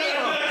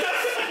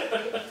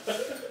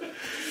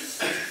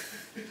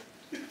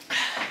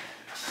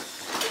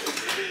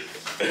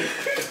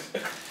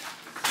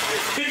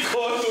 He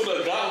going through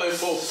the gauntlet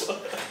for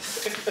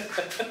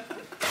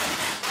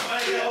I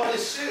got all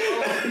this shit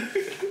on.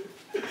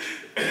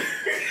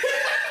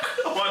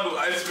 I want to do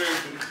ice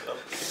cream cup.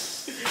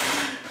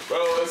 Bro,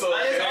 it's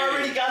okay. I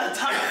already got a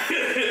top.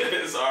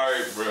 It's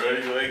alright, bro.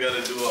 You ain't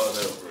gotta do all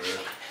that, bro.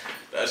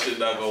 That shit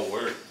not gonna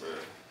work, bro.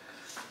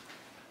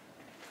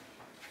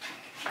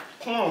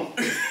 Come on.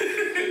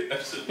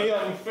 That shit not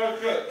got me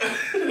fucked up.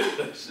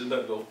 That shit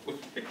not gonna work.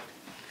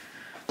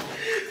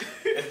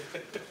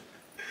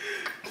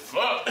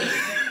 Fuck.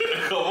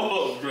 Come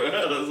on, bro.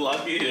 Let's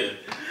lock in.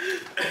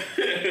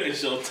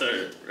 It's your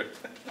turn, bro.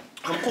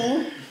 I'm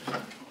cool.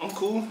 I'm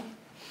cool.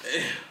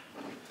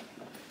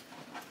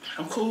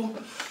 I'm cool.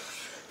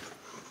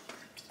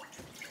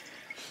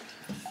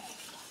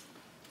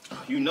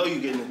 You know you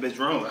getting this bitch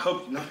wrong. I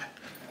hope you know.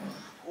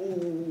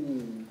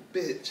 Ooh,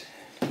 bitch.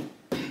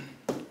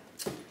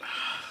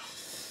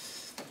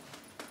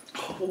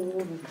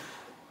 Oh.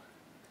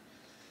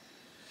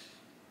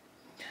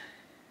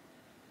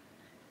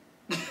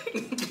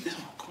 This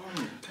one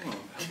corny. Damn.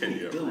 Can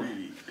you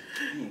read?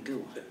 He ain't good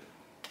one.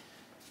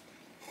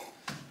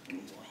 He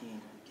ain't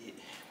gonna get.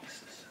 What's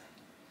this?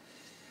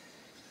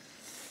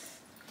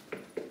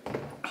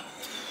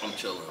 I'm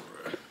chilling,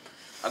 bro.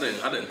 I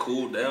didn't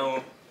cool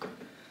down.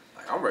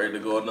 Like I'm ready to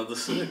go another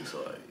 6.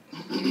 Like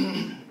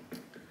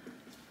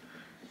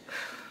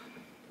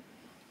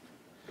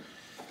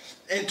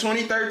In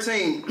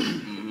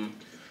 2013,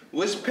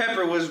 which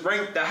pepper was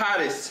ranked the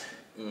hottest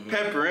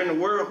pepper in the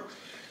world?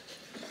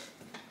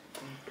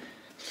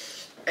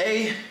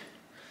 A,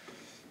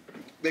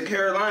 the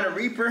Carolina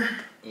Reaper.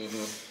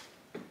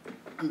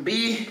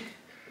 B,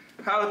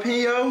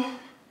 jalapeno.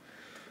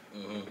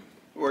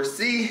 Or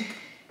C,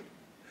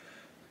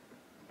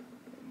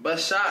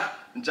 Basha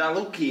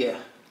Jalukia.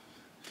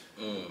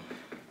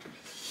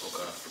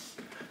 okay.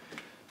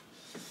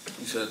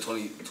 You said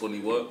 20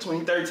 what?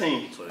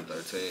 2013.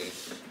 2013.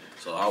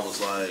 So I was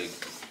like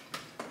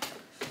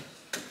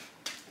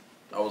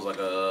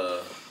a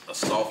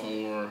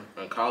sophomore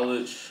in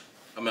college.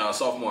 I mean, a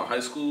sophomore in high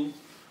school.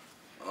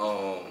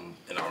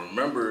 And I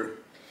remember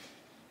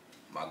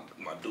my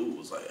dude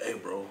was like, "Hey,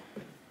 bro,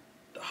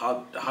 the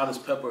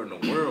hottest pepper in the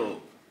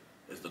world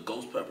is the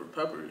ghost pepper.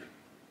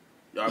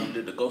 Y'all ever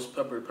did the ghost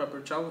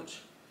pepper challenge?"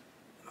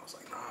 And I was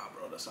like, "Nah,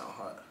 bro, that sound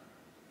hot."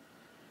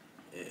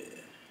 Yeah.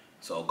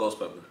 So ghost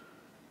pepper.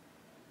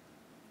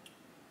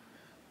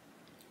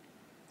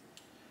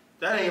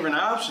 That ain't even an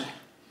option.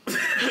 Get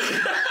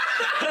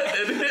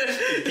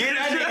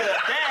that nigga a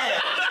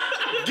dab.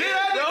 Get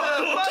that nigga a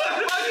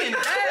fucking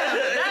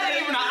dab. That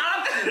ain't even an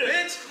option,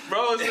 bitch.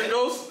 Bro, it's the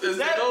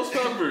ghost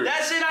pepper.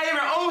 That shit not even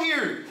on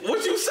here.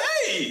 What you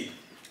say?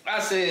 I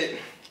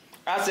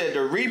said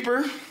the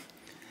Reaper,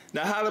 the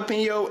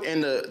jalapeno,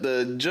 and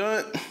the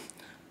Junt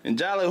and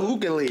Jolly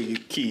Hookah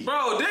key.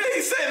 Bro, did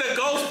he say the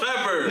ghost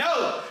pepper?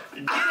 No,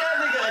 get that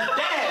nigga a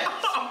dab.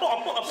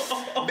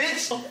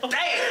 Bitch,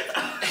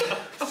 dab.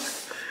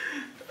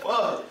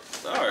 Fuck.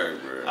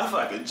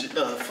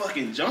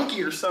 fucking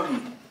junkie or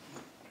something.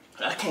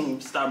 I can't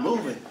even stop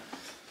moving.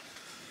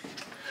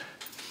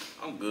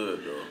 I'm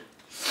good though.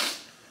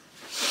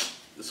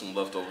 There's some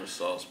leftover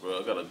sauce,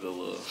 bro. I got a good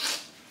little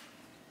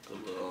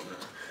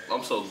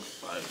I'm so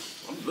like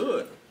I'm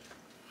good.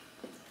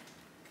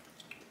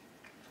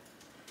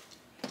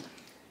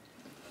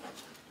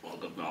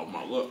 Walk up out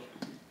my look.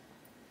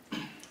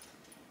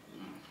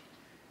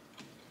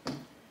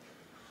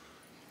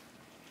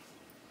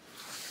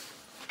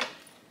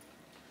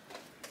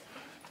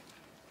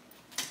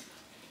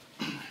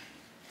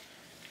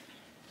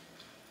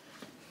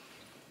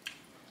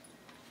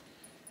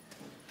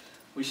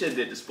 We should have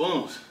did the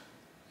spoons.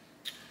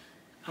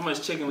 How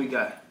much chicken we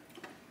got?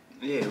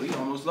 Yeah, we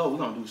almost low. We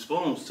gonna do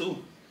spoons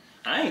too.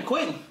 I ain't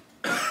quitting.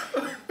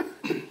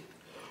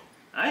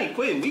 I ain't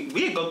quitting.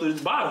 We go through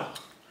this bottle.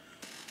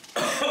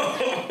 Damn,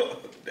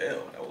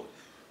 that was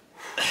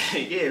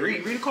Yeah,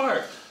 read the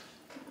card.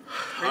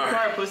 Read the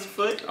card,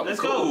 pussyfoot. Let's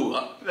cool.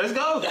 go. Let's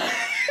go.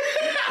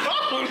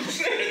 oh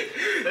shit.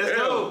 Let's Damn.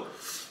 go.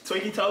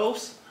 Twinkie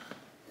toes.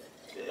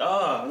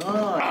 Oh, no.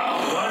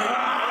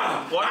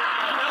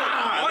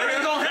 Water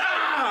ain't gonna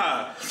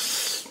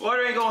help.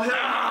 Water ain't gonna help.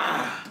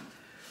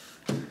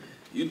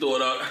 You throw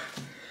it out.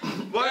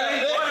 Water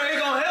ain't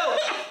gonna help.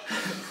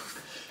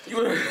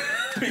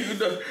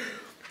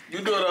 You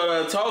do it all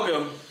that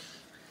talking.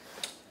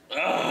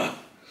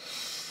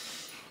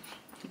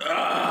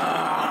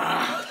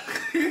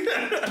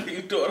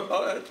 You do it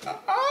all that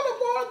talking. The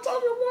boy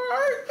talking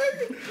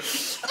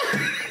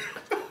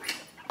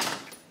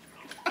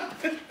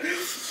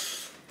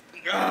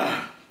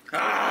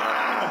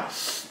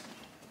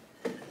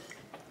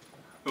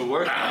The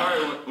worst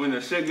part when the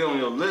shit get on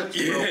your lips,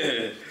 bro.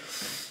 Yeah.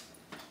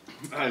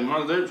 Like, my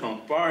lips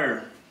on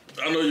fire.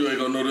 I know you ain't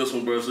gonna know this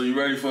one, bro. So you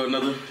ready for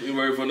another? You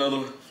ready for another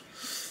one?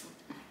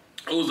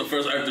 Who was the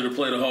first actor to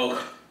play the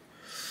Hulk?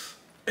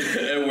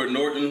 Edward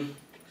Norton,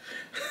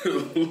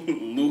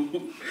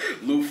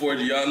 Lou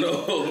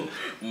Forgiano,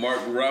 Mark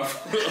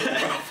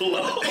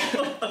Ruffalo,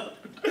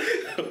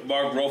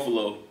 Mark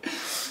Ruffalo.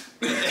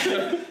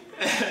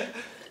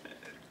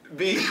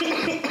 B.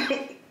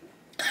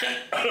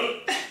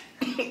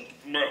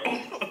 Bro,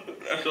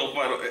 that's your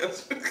final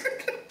answer.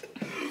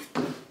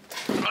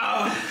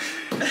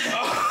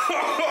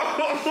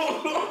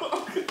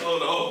 Oh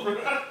no, bro.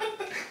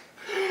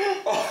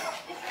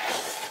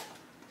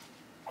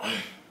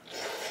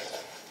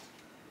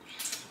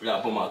 I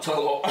gotta put my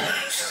tongue on.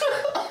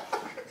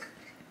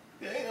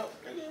 Damn.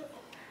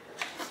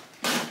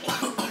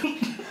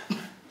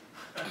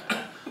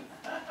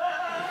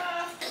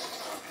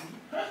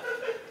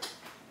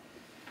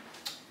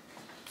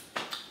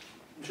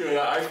 Sure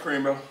got ice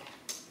cream, bro.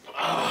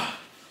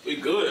 We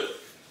good.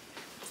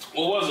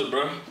 What was it,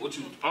 bro? What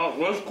you?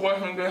 What's the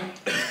question again?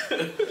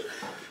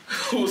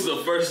 Who was the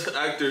first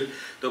actor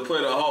to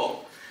play the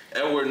Hulk?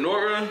 Edward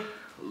Norton,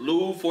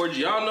 Lou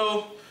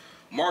Forgiano,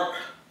 Mark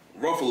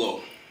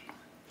Ruffalo.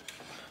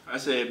 I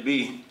said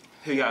B.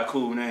 He got a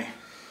cool name.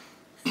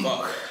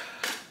 Fuck.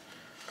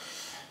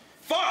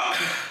 Fuck!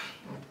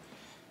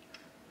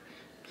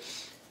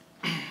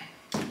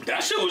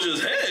 That shit was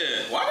just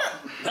head. Why not?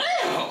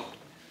 Damn!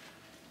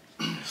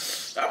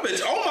 That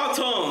bitch on my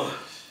tongue.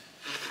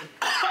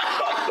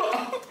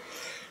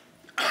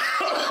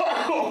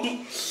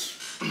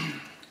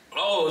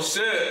 Oh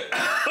shit.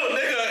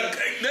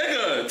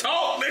 nigga,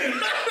 talk, nigga.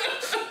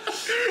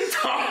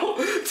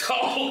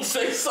 talk,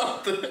 say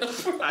something.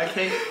 I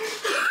can't.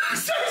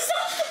 Say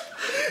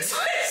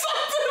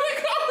something,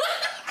 nigga.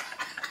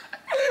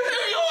 If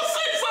you don't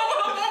say something,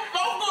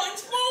 I'm gonna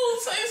explode.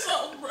 Say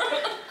something, bro.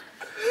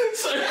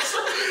 Say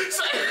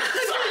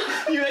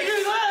something. You make me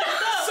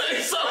laugh. Say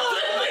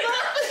something, nigga.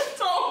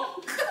 Talk.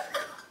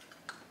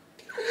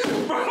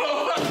 Bro,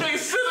 I think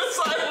sit in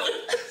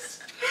silence.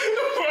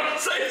 Bro,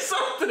 say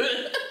something.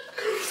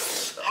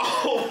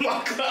 Oh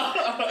my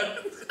God.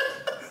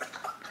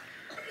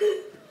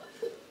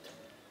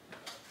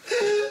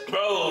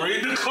 Bro,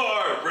 read the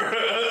card, bro.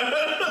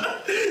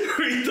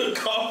 Read the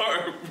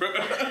card, bro.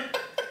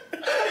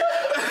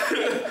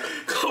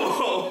 Come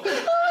on.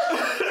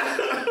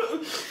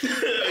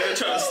 You're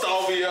trying to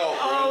stall me out,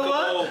 bro. Come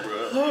on,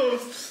 bro.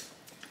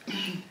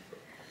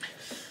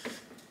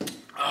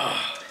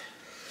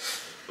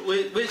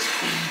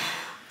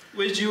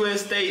 Which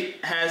U.S.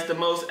 state has the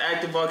most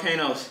active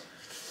volcanoes?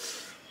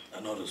 I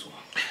know this one.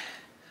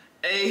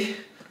 A.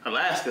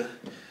 Alaska.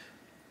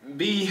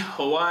 B.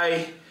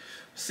 Hawaii.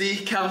 C.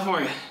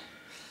 California.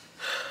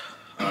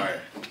 Alright.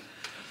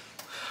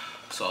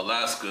 So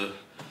Alaska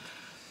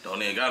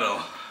don't even got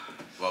no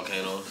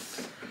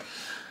volcanoes.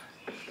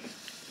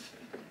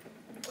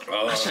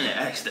 I shouldn't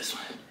have asked this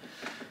one.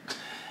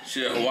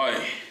 Shit,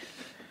 Hawaii.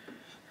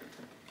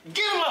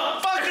 Give him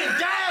a fucking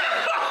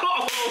dab!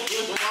 Oh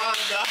my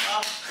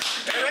God.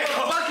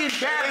 Fucking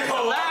dab! It's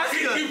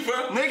Alaska!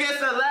 Nigga,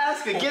 it's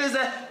Alaska! Get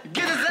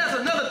his ass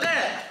another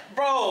dab!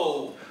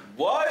 Bro,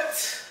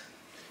 what?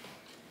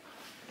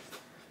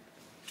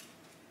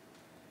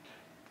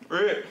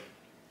 Rick.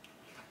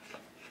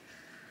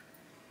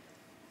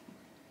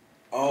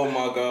 Oh Oh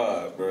my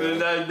God, bro. Just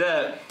like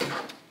that.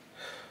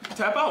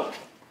 Tap out.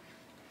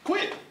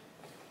 Quit.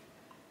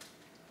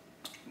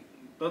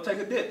 Go take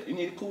a dip. You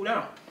need to cool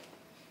down.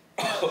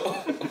 You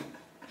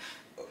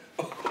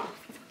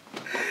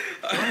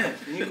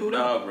need to cool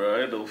down. Nah, bro.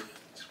 I ain't no.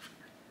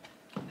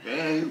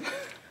 Man,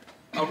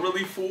 I'm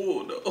really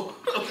full though.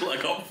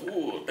 Like I'm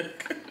full.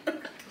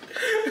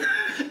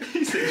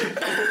 he said you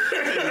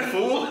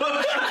fool.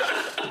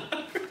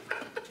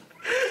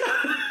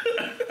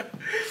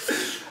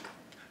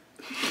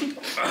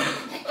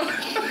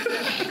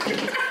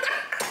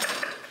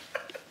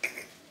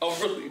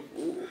 I'm really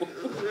full.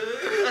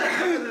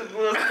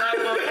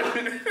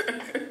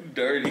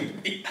 Dirty.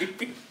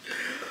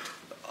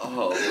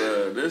 Oh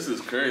man, this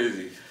is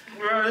crazy.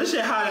 Bro, this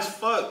shit hot as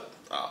fuck.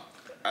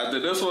 After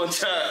this one,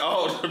 chat.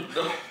 Oh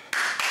no.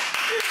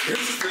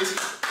 This.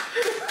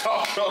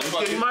 Let's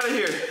get him out of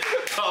here.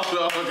 Oh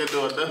no, I'm gonna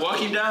do it. Walk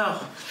him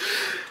down.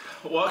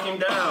 Walk him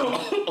down.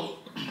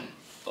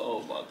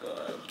 Oh my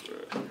God,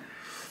 bro.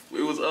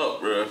 We was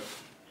up, bro.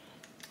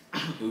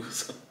 We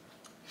was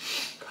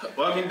up.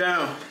 Walk him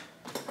down.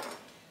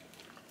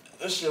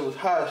 This shit was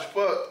hot as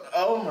fuck.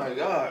 Oh my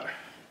God.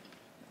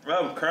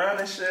 Bro, I'm crying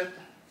and shit.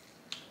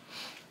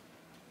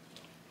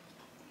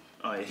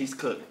 Oh yeah, he's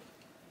cooked.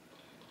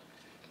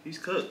 He's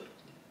cooked.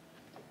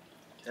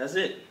 That's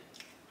it.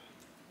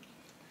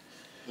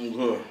 I'm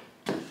good.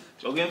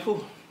 Go get him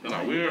food.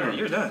 Nah, we're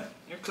You're done.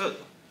 You're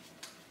cooked.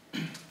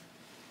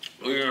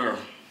 We're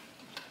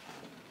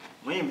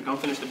We ain't even gonna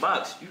finish the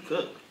box. You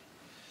cooked.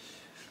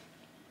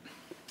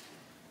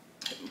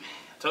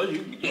 I told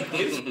you.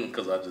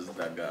 because I just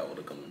that guy when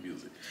it comes to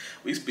music.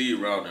 We speed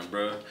rounding,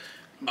 bro.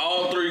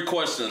 All 3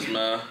 questions,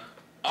 man.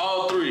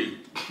 All 3.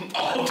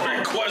 All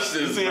 3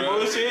 questions, See bro.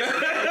 bullshit?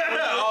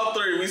 All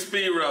 3. We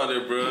speed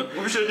rounded, bro.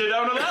 We should have did that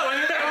on the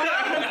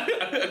last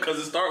one. Because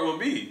it start with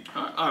B.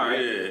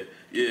 Alright.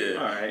 Yeah.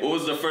 All right. What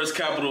was the first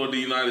capital of the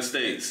United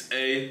States?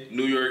 A,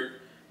 New York.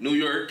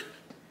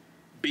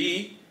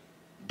 B,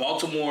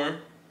 Baltimore.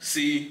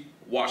 C,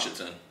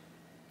 Washington.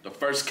 The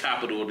first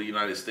capital of the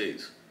United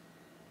States.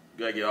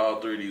 You gotta get all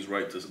 3 of these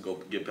right to go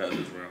get past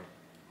this round.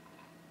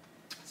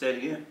 Say it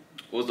again.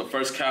 What was the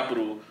first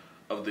capital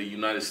of the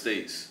United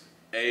States?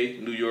 A,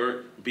 New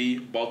York. B,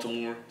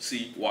 Baltimore.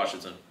 C,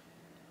 Washington.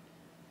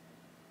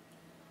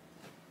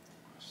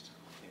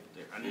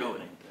 I know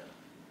it ain't that.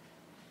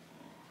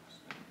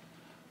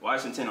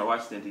 Washington or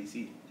Washington,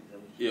 D.C.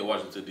 Yeah,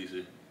 Washington,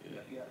 D.C.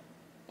 Yeah.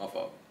 My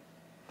fault.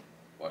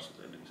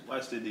 Washington, D.C.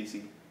 Washington,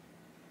 D.C.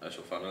 That's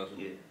your final answer?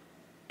 Yeah.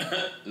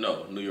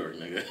 No, New York,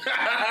 nigga.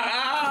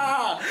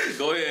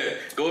 Go ahead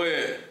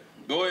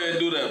and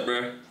do that,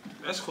 bruh.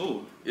 That's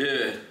cool.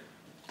 Yeah.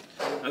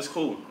 That's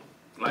cool.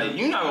 Like,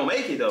 you not gonna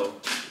make it, though.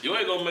 You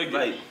ain't gonna make it.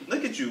 Like,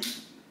 look at you.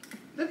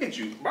 Look at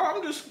you. Bro,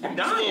 I'm just a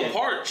dying. little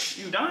parched.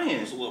 You dying.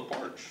 Just a little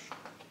parched.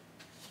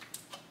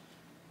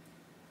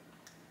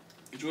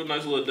 Get you a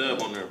nice little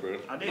dab on there, bro.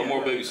 I did. No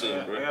more I got-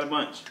 babysitting, bro. I got a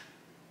bunch.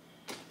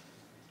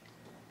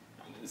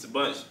 It's a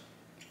bunch.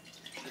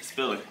 It's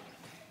filling.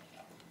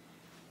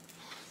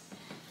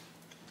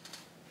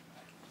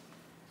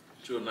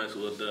 Get you a nice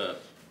little dab.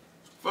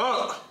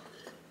 Fuck.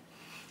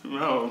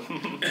 No.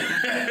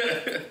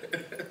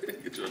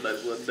 Get you a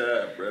nice little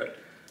dab, bro.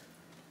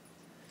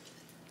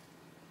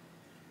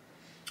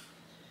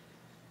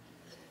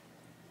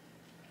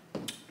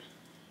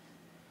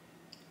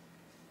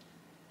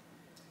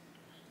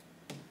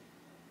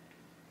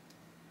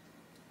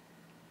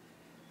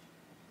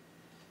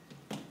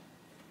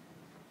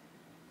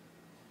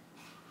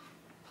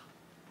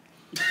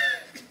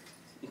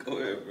 Go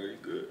ahead, very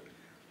good.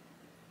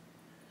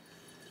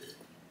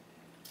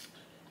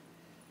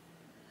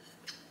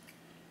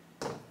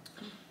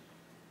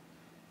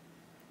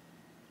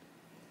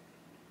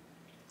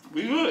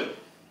 We good.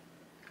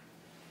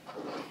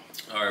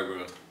 All right,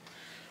 bro.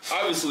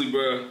 Obviously,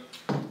 bro.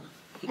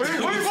 Where you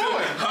going?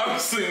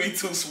 Obviously, we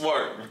too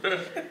smart, bro.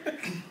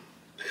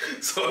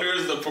 So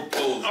here's the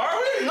proposal. Are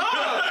we? No.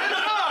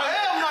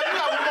 Hell no. You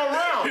got one more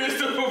round. Here's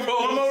the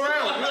proposal. One more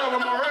round. You got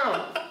one more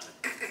round.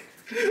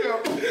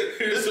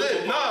 Here's That's the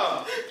it.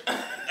 Nah.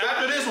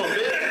 After this one,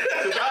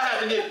 bitch. Because I have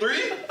to get 3.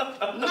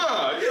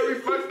 Nah. You gotta be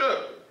fucked up.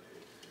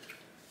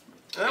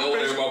 You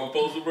want to hear my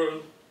proposal, bro?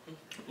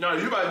 No,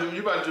 you about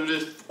to do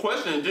this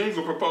question, and then you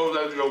can propose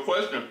after your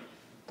question.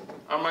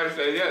 I might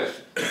say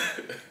yes.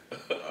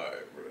 All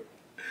right, bro.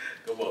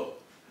 Come on.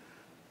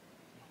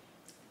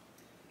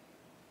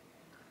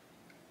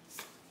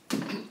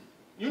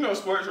 You know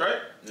sports, right?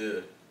 Yeah.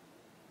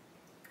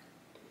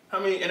 How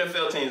many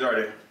NFL teams are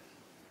there?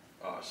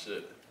 Oh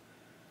shit.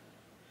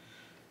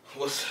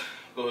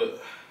 Go ahead.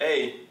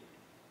 A,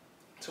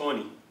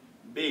 20.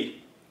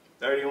 B,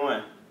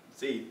 31.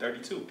 C,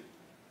 32.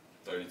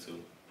 32.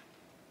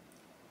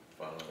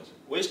 Final answer.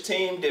 Which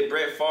team did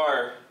Brett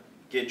Favre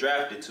get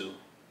drafted to?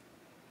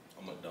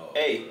 I'm a dog.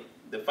 A, bro.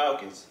 the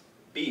Falcons.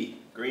 B,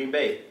 Green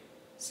Bay.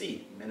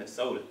 C,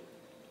 Minnesota.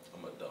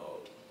 I'm a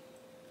dog.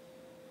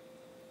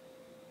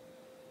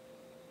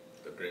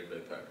 The Green Bay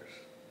Packers.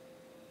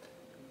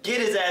 Get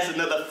his ass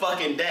another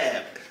fucking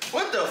dab.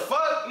 What the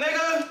fuck,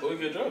 nigga? Who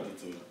we get drafted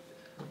to?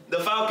 The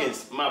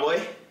Falcons, my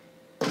boy.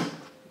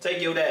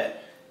 Take your dad.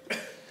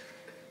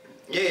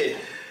 Yeah.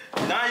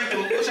 Now you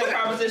can. What's your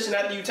proposition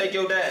after you take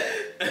your dad?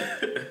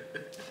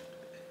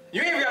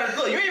 You ain't even gotta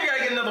look. You ain't even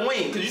gotta get another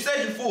wing because you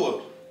said you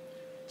full.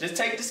 Just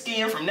take the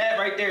skin from that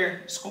right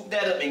there, scoop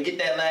that up, and get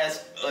that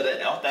last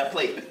off that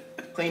plate.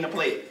 Clean the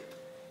plate.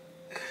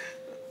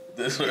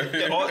 This right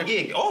Yeah,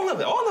 all of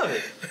it, all of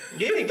it.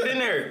 Yeah, get in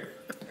there.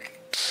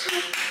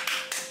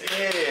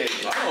 Yeah.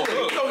 Oh,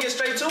 We gonna get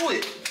straight to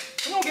it.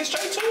 We gonna get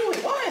straight to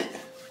it. What?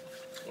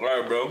 All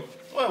right, bro.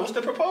 What? What's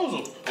the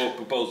proposal? Oh,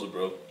 proposal,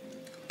 bro.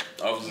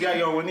 Obviously, You gotta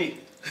go with me.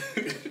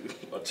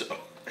 watch out.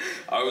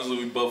 Obviously,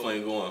 we both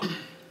ain't going.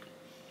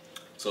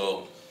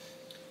 So,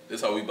 this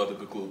is how we about to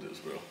conclude this,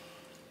 bro.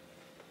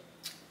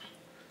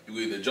 You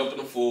either jump in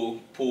the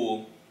pool,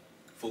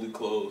 fully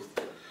clothed,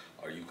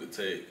 or you could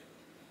take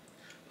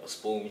a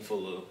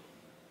spoonful of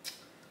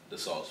the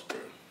sauce, bro.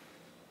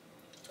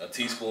 A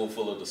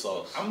teaspoonful of the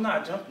sauce. I'm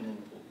not jumping in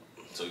the pool.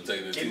 So you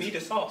take the Give me the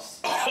sauce.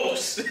 Oh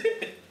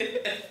shit!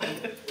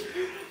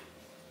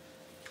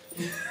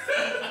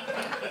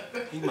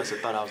 He must have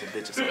thought I was a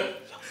bitch or something.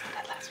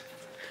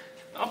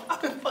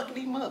 I've been fucking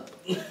him up.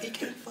 He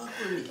can't fuck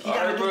with me.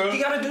 He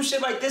gotta do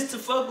shit like this to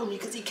fuck with me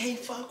because he can't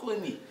fuck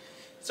with me.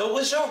 So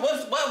wait,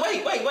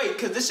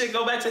 because this shit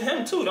go back to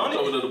him too, don't it?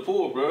 Over to the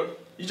pool, bro.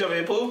 You jumping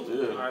in the pool?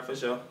 Yeah. All right, for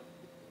sure.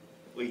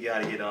 We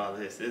gotta get all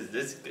this.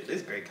 This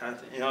is great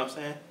content. You know what I'm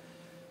saying?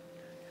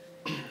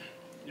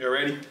 You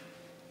ready?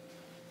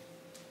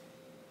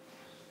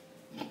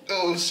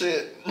 Oh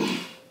shit.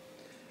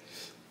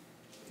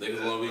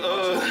 Niggas wanna be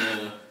macho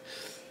man.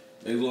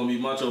 Niggas wanna be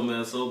macho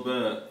man so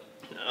bad.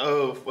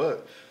 Oh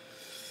fuck.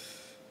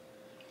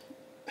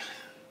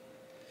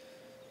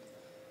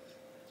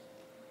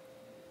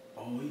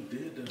 Oh, he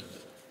did that.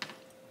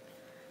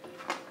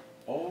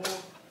 Oh.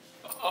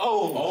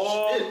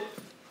 Oh shit.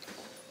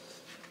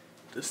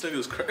 This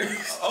nigga's crazy.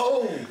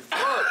 Oh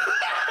fuck.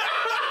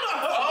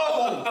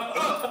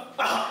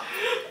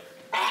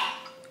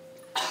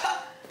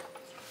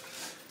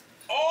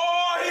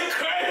 Oh, he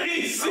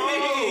crazy. Oh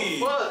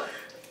fuck.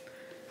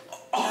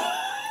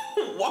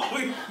 Why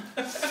we?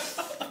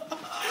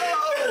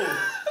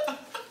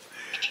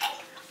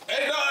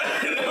 Hey, no,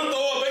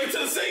 make it to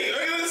the sink.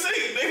 Make it to the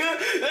sink, nigga.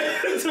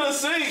 Make it to the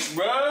sink,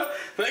 bruh.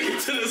 Make it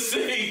to the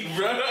sink,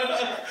 bruh.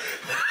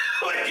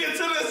 Make it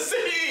to the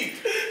sink.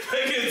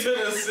 Make it to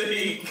the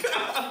sink.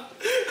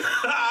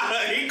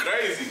 He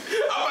crazy.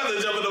 I'm about to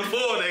jump in the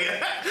pool, nigga.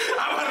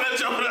 I'm about to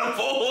jump in the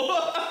pool.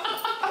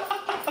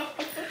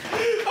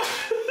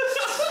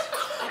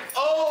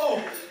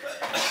 Oh.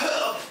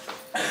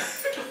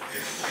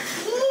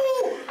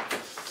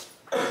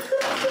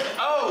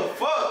 Oh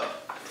fuck.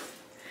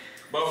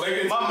 Bro, make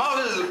it. My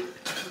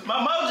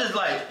mouth just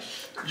like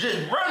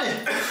running.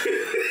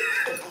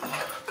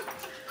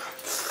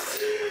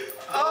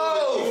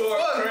 Oh, You are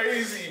fuck.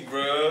 crazy,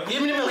 bro.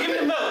 Give me the milk, give me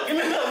the milk, give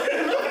me the milk, give me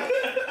the milk.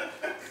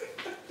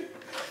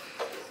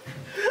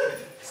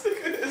 This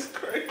nigga is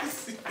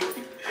crazy.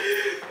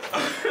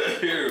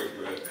 Here,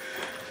 bro.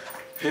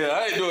 Yeah, I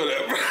ain't doing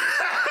that, bro.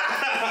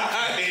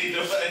 I ain't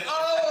doing that.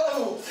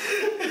 Oh!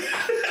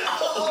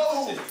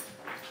 Oh!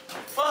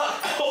 Fuck!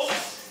 Oh!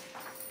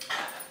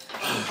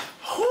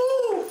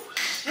 Whew!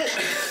 Shit!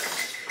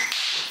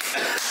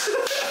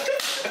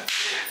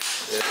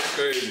 Yeah, it's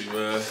crazy,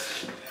 man.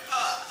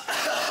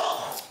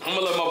 I'm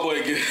gonna let my boy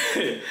get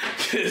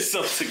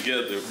himself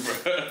together,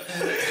 bro.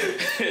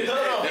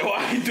 No. And why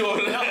he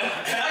doing that?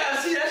 I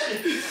gotta see that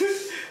shit.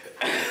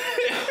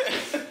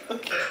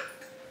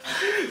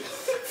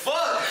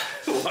 Fuck!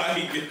 Why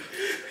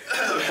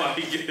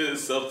he get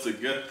himself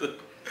together?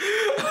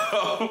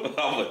 I'm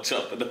gonna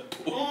jump in the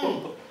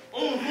pool.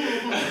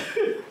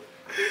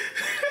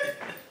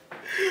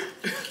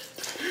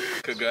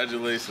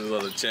 Congratulations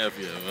on the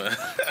champion, man.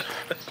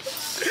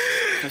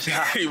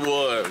 He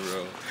won,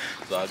 bro.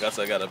 So I guess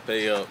I gotta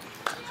pay up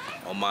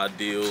on my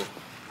deal.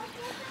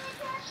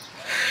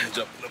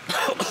 Jump in the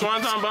pool.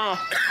 Swanton bomb.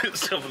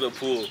 Jump in the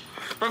pool.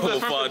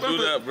 Before I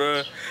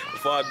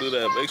do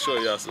that, make sure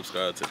y'all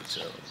subscribe to the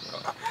channel.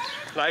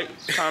 Like,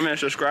 comment,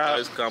 subscribe.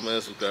 Guys, comment,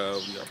 and subscribe.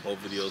 We got more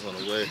videos on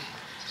the way.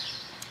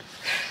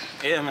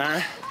 Yeah,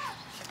 man.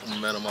 I'm a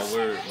man of my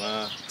word,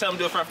 man. Tell him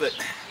to do a front flip.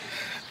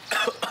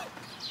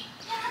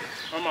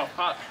 I'm gonna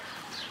pop.